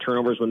 but they got the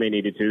turnovers when they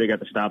needed to. They got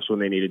the stops when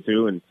they needed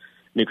to, and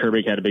Nick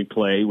Herbig had a big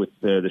play with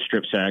the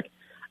strip sack.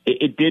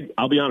 It did.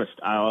 I'll be honest.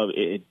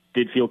 It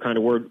did feel kind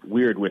of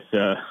weird with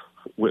some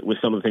of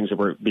the things that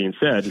were being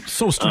said.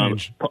 So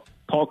strange.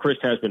 Paul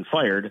Chryst has been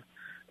fired.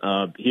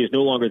 He is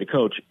no longer the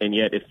coach, and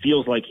yet it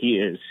feels like he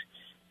is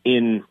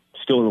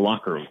still in the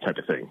locker room type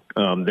of thing.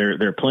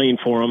 They're playing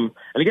for him,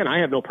 and again,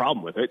 I have no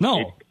problem with it.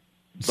 No,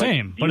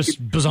 but it's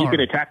bizarre. You can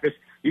attack this.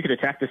 You can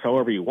attack this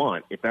however you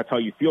want. If that's how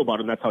you feel about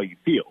him, that's how you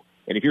feel.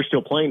 And if you're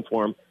still playing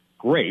for him,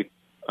 great.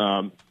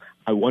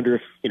 I wonder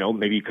if,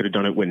 maybe you could have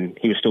done it when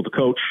he was still the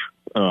coach,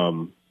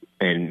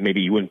 and maybe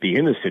you wouldn't be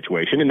in this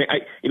situation. And I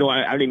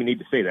don't even need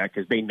to say that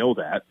because they know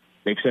that.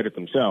 They've said it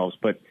themselves.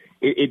 But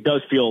it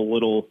does feel a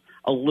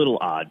little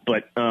odd.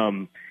 But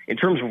in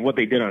terms of what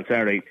they did on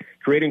Saturday,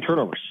 creating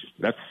turnovers,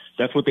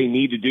 that's what they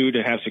need to do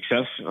to have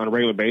success on a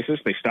regular basis.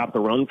 They stopped the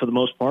run for the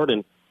most part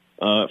and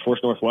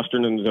forced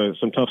Northwestern into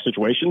some tough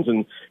situations.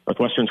 And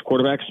Northwestern's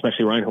quarterback,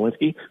 especially Ryan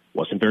Helinski,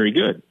 wasn't very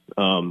good.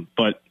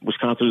 But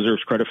Wisconsin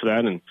deserves credit for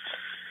that, and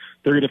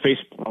they're going to face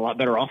a lot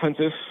better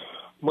offenses.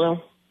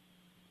 Well,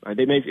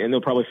 they may, and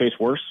they'll probably face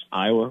worse.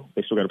 Iowa,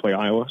 they still got to play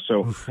Iowa.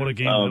 So what a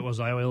game that was,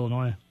 Iowa,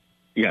 Illinois.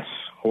 Yes,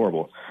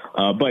 horrible.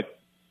 But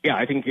yeah,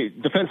 I think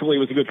defensively it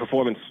was a good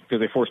performance because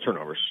they forced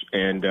turnovers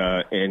and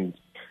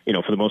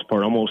for the most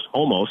part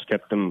almost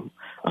kept them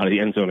out of the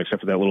end zone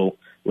except for that little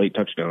late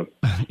touchdown.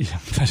 Yeah,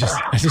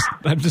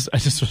 I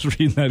just was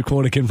reading that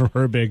quote again from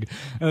Herbig.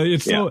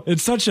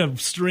 It's such a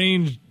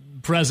strange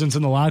presence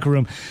in the locker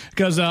room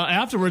because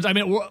afterwards, I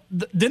mean,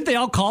 didn't they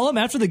all call him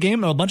after the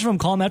game? A bunch of them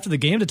call him after the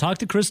game to talk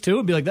to Chris too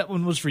and be like, "That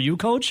one was for you,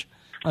 Coach."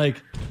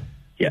 Like,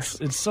 yes,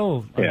 it's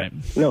so. Yeah. Right.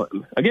 No,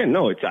 again,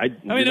 no.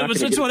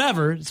 It's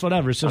whatever. It's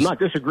whatever. It's just, I'm not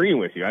disagreeing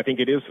with you. I think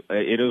it is a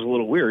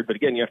little weird, but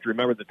again, you have to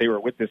remember that they were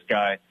with this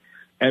guy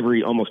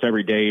almost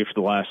every day for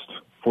the last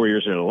 4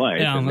 years of their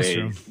life. Yeah, and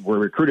they were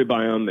recruited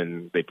by him,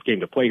 and they came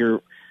to play here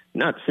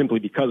not simply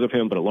because of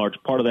him, but a large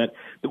part of that.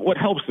 What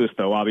helps this,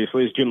 though,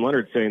 obviously, is Jim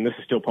Leonard saying this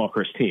is still Paul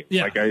Chryst' team.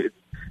 Yeah.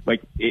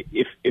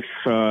 If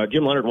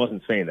Jim Leonard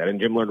wasn't saying that and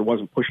Jim Leonard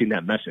wasn't pushing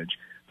that message,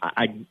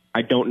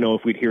 I don't know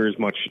if we'd hear as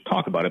much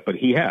talk about it, but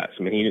he has.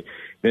 I mean,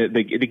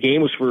 the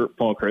game was for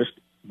Paul Chryst,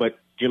 but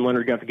Jim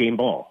Leonard got the game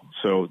ball.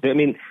 So, I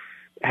mean,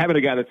 having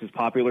a guy that's as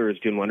popular as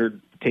Jim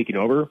Leonard taking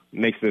over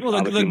makes this.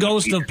 Well, the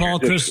ghost of Paul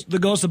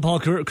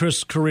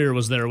Chryst's career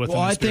was there with him.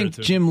 Well, I think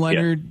Jim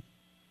Leonard,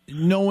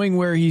 knowing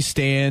where he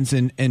stands,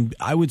 and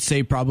I would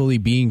say probably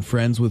being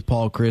friends with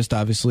Paul Chryst.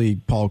 Obviously,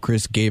 Paul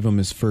Chryst gave him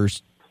his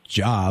first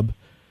job.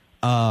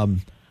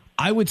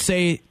 I would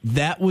say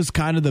that was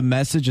kind of the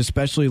message,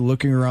 especially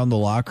looking around the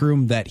locker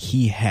room, that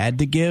he had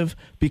to give.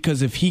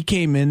 Because if he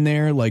came in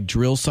there like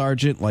drill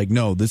sergeant, like,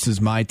 no, this is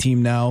my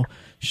team now,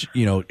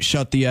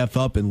 shut the F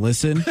up and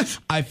listen,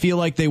 I feel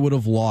like they would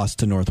have lost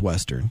to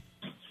Northwestern.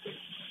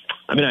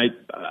 I mean,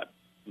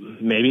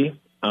 maybe.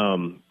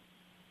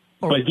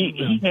 But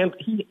he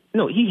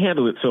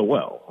handled it so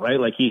well, right?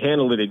 Like, he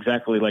handled it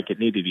exactly like it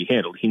needed to be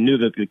handled. He knew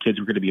that the kids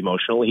were going to be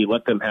emotional. He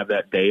let them have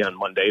that day on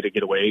Monday to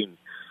get away and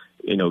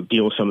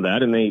deal with some of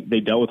that, and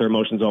they dealt with their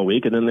emotions all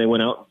week, and then they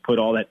went out and put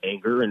all that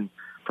anger and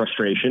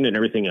frustration and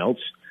everything else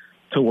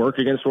to work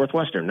against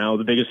Northwestern. Now,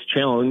 the biggest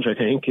challenge, I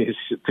think, is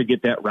to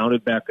get that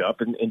rounded back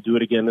up and do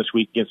it again this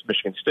week against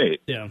Michigan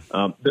State. Yeah.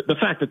 The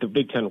fact that the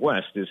Big Ten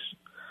West is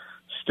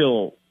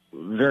still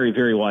very,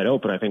 very wide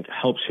open, I think,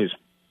 helps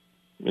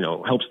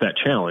that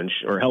challenge,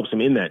 or helps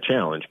him in that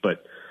challenge,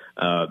 but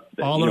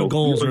all our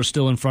goals are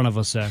still in front of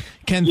us, Zach.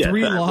 Can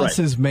three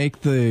losses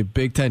make the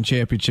Big Ten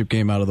championship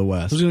game out of the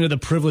West? Who's going to get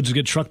the privilege to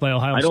get trucked by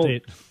Ohio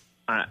State?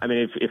 I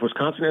mean, if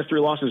Wisconsin has 3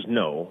 losses,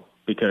 no,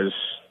 because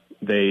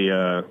they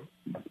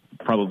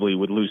probably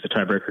would lose the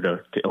tiebreaker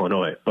to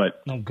Illinois.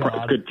 But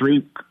could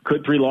three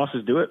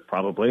losses do it?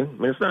 Probably. I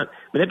mean,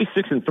 that'd be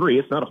 6-3.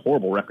 It's not a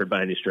horrible record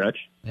by any stretch.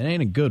 It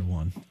ain't a good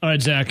one. All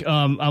right, Zach.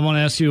 I want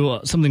to ask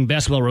you something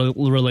basketball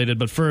related,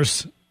 but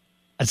first.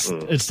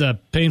 It's a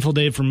painful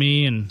day for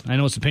me, and I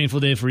know it's a painful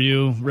day for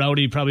you.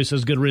 Rowdy probably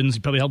says good riddance.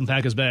 You probably help him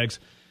pack his bags.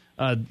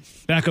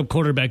 Backup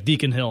quarterback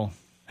Deacon Hill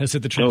has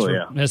hit the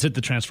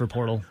transfer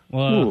portal.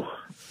 What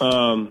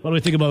do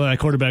we think about that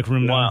quarterback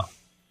room now? Wow.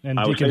 And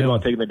I was thinking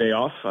about taking the day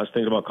off. I was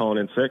thinking about calling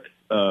in sick.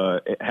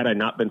 Had I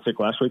not been sick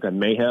last week, I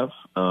may have.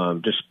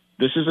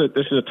 This is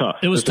a tough.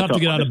 It was tough to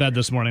get out of bed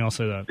this morning. I'll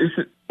say that. This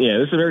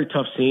is a very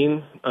tough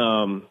scene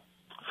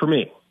for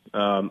me.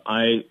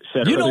 I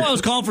said I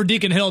was calling for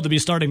Deacon Hill to be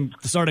starting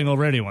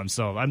over anyone,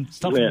 so it's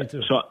tough for me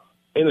too. So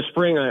in the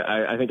spring,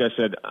 I think I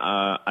said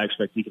I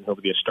expect Deacon Hill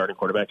to be a starting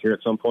quarterback here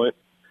at some point.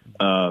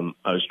 I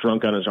was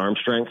drunk on his arm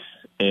strength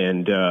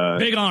and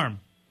big arm,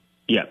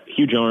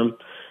 huge arm,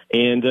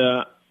 and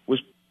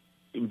was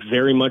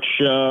very much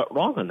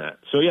wrong on that.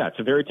 So it's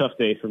a very tough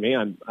day for me.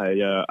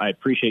 I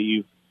appreciate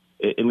you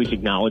at least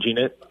acknowledging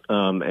it,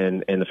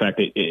 and the fact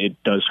that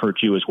it does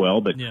hurt you as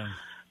well, but. Yeah.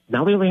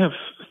 Now they only have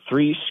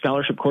 3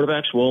 scholarship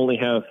quarterbacks. We'll only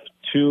have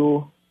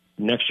 2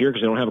 next year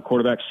because they don't have a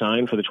quarterback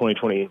signed for the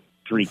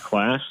 2023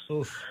 class.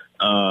 So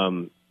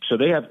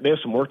they have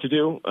some work to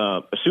do.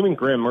 Assuming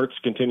Graham Mertz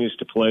continues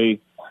to play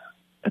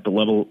at the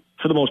level,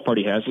 for the most part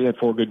he has. He had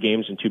 4 good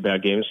games and 2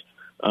 bad games.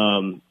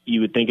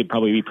 You would think it'd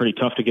probably be pretty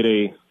tough to get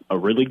a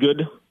really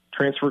good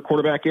transfer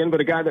quarterback in,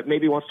 but a guy that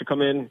maybe wants to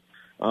come in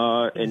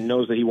and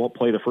knows that he won't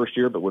play the first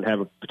year but would have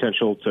a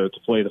potential to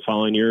play the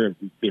following year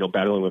and,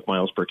 battling with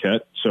Miles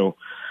Burkett. So,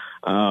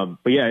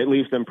 it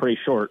leaves them pretty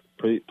short.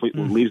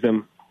 Leaves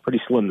them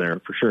pretty slim there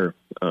for sure.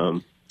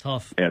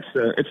 Tough. Yeah,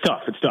 it's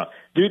tough. It's tough,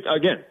 dude.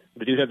 Again,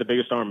 the dude had the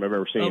biggest arm I've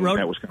ever seen.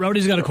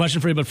 Rowdy's got a question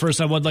for you, but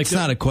first I would like to.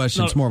 It's not a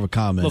question. It's more of a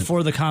comment.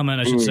 Before the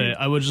comment, I should say,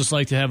 I would just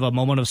like to have a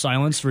moment of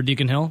silence for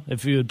Deacon Hill,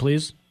 if you would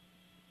please.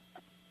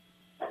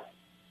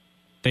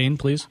 Dane,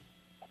 please.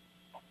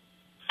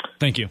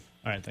 Thank you.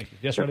 All right, thank you.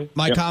 Yes, Rowdy?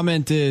 My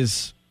comment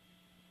is,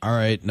 all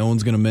right, no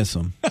one's going to miss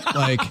him.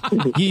 Like,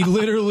 he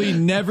literally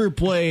never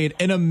played.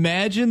 And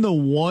imagine the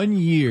 1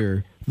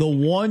 year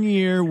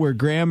where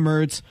Graham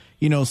Mertz,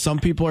 some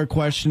people are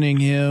questioning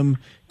him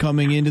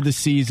coming into the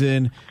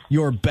season.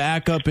 Your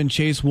backup and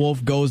Chase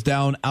Wolf goes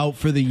down out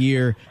for the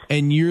year,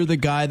 and you're the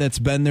guy that's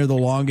been there the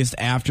longest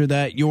after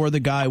that. You're the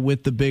guy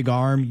with the big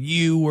arm.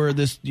 You were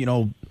this,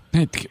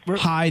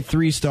 high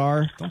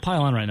 3-star. Don't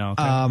pile on right now.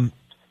 Okay?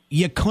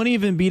 You couldn't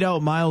even beat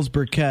out Miles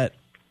Burkett.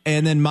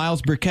 And then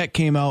Miles Burkett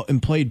came out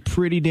and played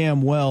pretty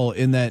damn well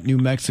in that New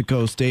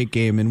Mexico State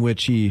game in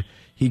which he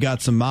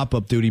got some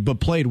mop-up duty, but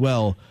played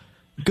well.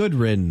 Good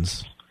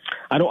riddance.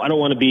 I don't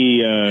want to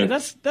be.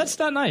 That's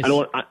not nice. I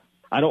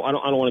don't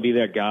want to be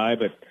that guy,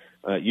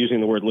 but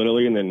using the word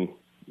literally and then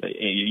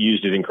you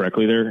used it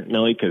incorrectly there,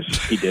 Nelly, because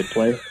he did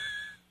play.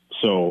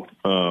 So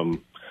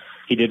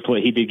he did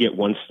play. He did get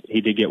one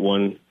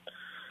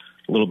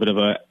little bit of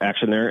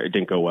action there. It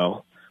didn't go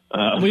well.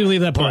 We leave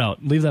that part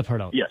out. Leave that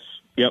part out. Yes.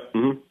 Yep.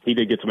 Mm-hmm. Yep. He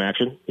did get some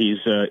action.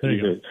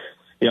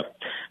 Yep.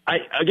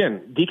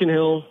 Deacon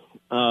Hill.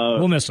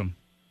 We'll miss him.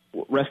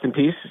 Rest in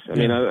peace. I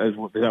mean, is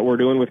that what we're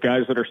doing with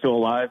guys that are still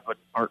alive but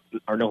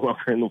are no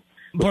longer in the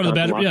part of the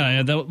bad.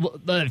 Yeah.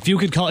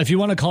 If you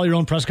want to call your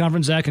own press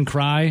conference, Zach, and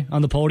cry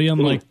on the podium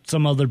like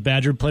some other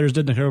Badger players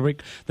did in the Hero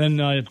Week, then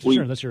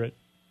sure, that's your right.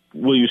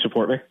 Will you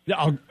support me? Yeah,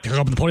 I'll go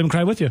up on the podium and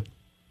cry with you.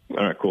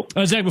 All right, cool.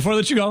 Zach, before I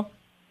let you go,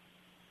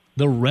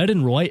 the red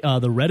and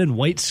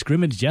white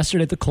scrimmage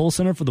yesterday at the Kohl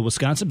Center for the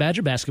Wisconsin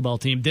Badger basketball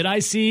team. Did I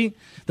see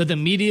that the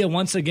media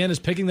once again is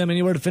picking them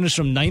anywhere to finish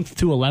from 9th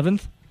to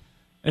 11th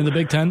in the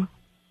Big Ten?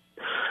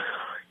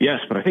 Yes,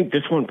 but I think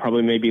this one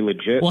probably may be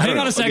legit. Well, hang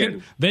on a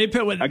second.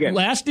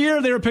 Last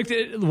year they were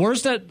picked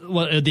worst at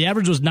the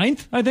average was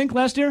 9th, I think,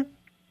 last year.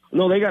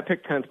 No, they got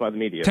picked 10th by the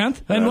media.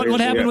 10th? And what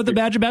happened with the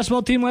Badger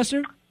basketball team last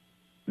year?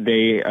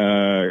 They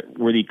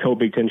were the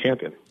co-Big Ten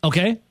champion.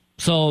 Okay,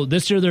 so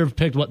this year they're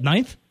picked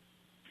 9th?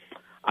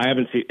 I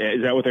haven't seen.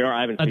 Is that what they are? I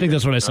haven't. I think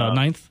that's what I saw.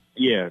 9th.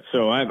 Yeah,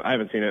 so I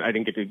haven't seen it. I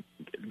didn't get to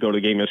go to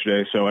the game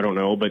yesterday, so I don't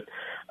know. But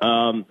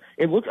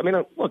it looks. I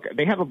mean, look,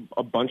 they have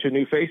a bunch of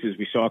new faces.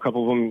 We saw a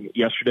couple of them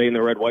yesterday in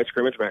the red-white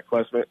scrimmage. Max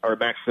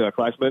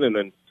Classman, and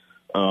then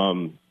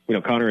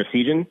Connor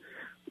Essegian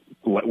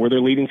were their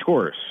leading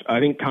scorers. I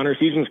think Connor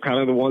Essegian is kind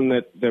of the one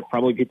that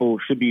probably people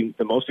should be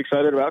the most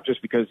excited about,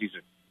 just because he's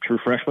a true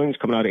freshman. He's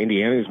coming out of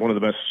Indiana. He's one of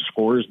the best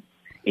scorers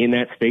in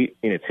that state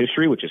in its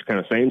history, which is kind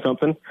of saying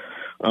something.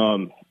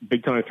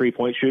 Big-time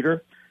three-point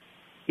shooter.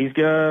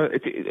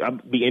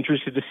 I'd be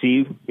interested to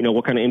see,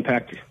 what kind of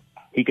impact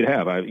he could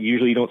have.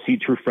 You don't see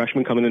true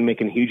freshmen coming in and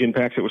making huge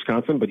impacts at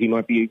Wisconsin, but he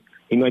might be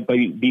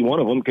one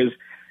of them because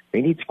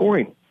they need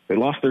scoring. They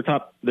lost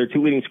their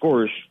two leading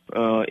scorers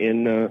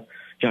in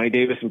Johnny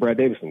Davis and Brad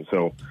Davison.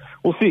 So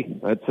we'll see.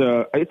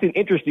 It's an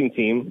interesting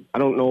team. I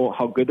don't know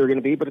how good they're going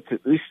to be, but it's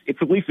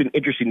at least an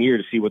interesting year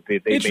to see what they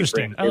may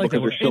bring. I like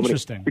that word.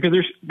 Interesting. Because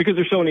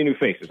there's so many new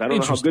faces. I don't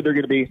know how good they're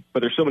going to be,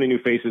 but there's so many new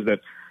faces that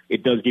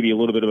it does give you a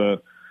little bit of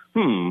a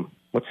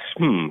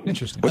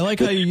interesting. I like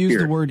how you use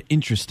the word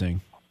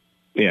interesting.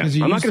 Yeah,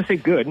 I'm not going to say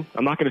good.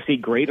 I'm not going to say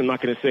great. I'm not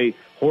going to say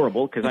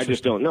horrible because I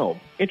just don't know.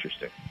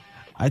 Interesting.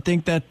 I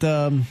think that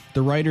the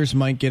writers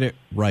might get it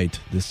right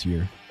this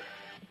year.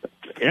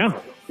 Yeah.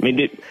 I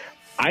mean,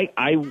 I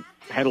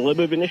had a little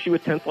bit of an issue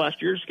with 10th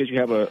last year because you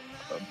have a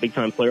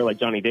big-time player like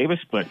Johnny Davis,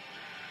 but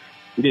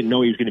we didn't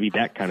know he was going to be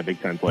that kind of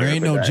big-time player. There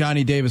ain't no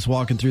Johnny Davis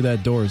walking through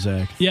that door,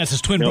 Zach. Yeah, it's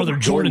his twin brother,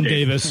 Jordan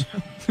Davis.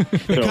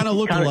 They kind of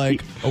look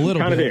alike a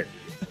little bit.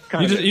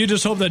 You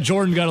just hope that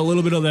Jordan got a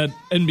little bit of that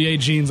NBA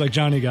genes like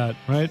Johnny got,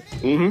 right?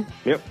 Mm-hmm.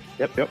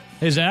 Yep.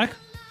 Hey, Zach?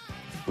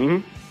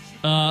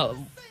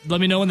 Mm-hmm. Let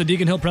me know when the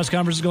Deacon Hill press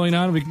conference is going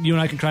on. You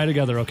and I can cry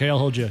together, okay? I'll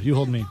hold you. You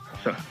hold me.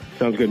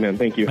 Sounds good, man.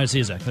 Thank you. All right, see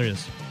you, Zach. There he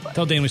is.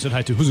 Tell Dane we said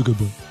hi to. Who's a good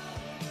boy?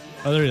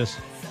 Oh, there he is.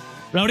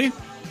 Rowdy?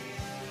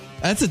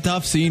 That's a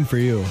tough scene for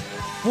you.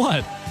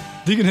 What?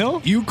 Deacon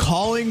Hill? You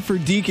calling for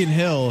Deacon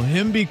Hill,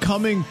 him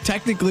becoming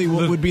technically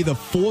what would be the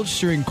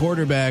full-string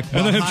quarterback,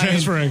 and then him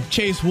transferring.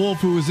 Chase Wolf,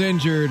 who was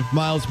injured,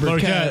 Miles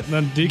Burkett,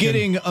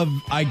 getting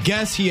I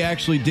guess he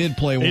actually did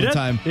play one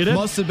time. He did?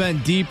 Must have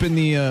been deep in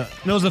the... That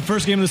was the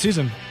first game of the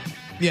season.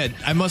 Yeah,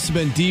 I must have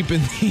been deep in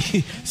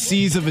the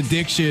seas of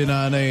addiction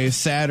on a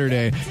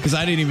Saturday because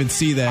I didn't even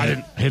see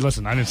that. Hey,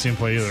 listen, I didn't see him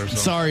play either. So.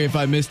 Sorry if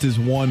I missed his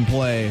one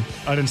play.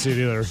 I didn't see it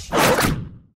either.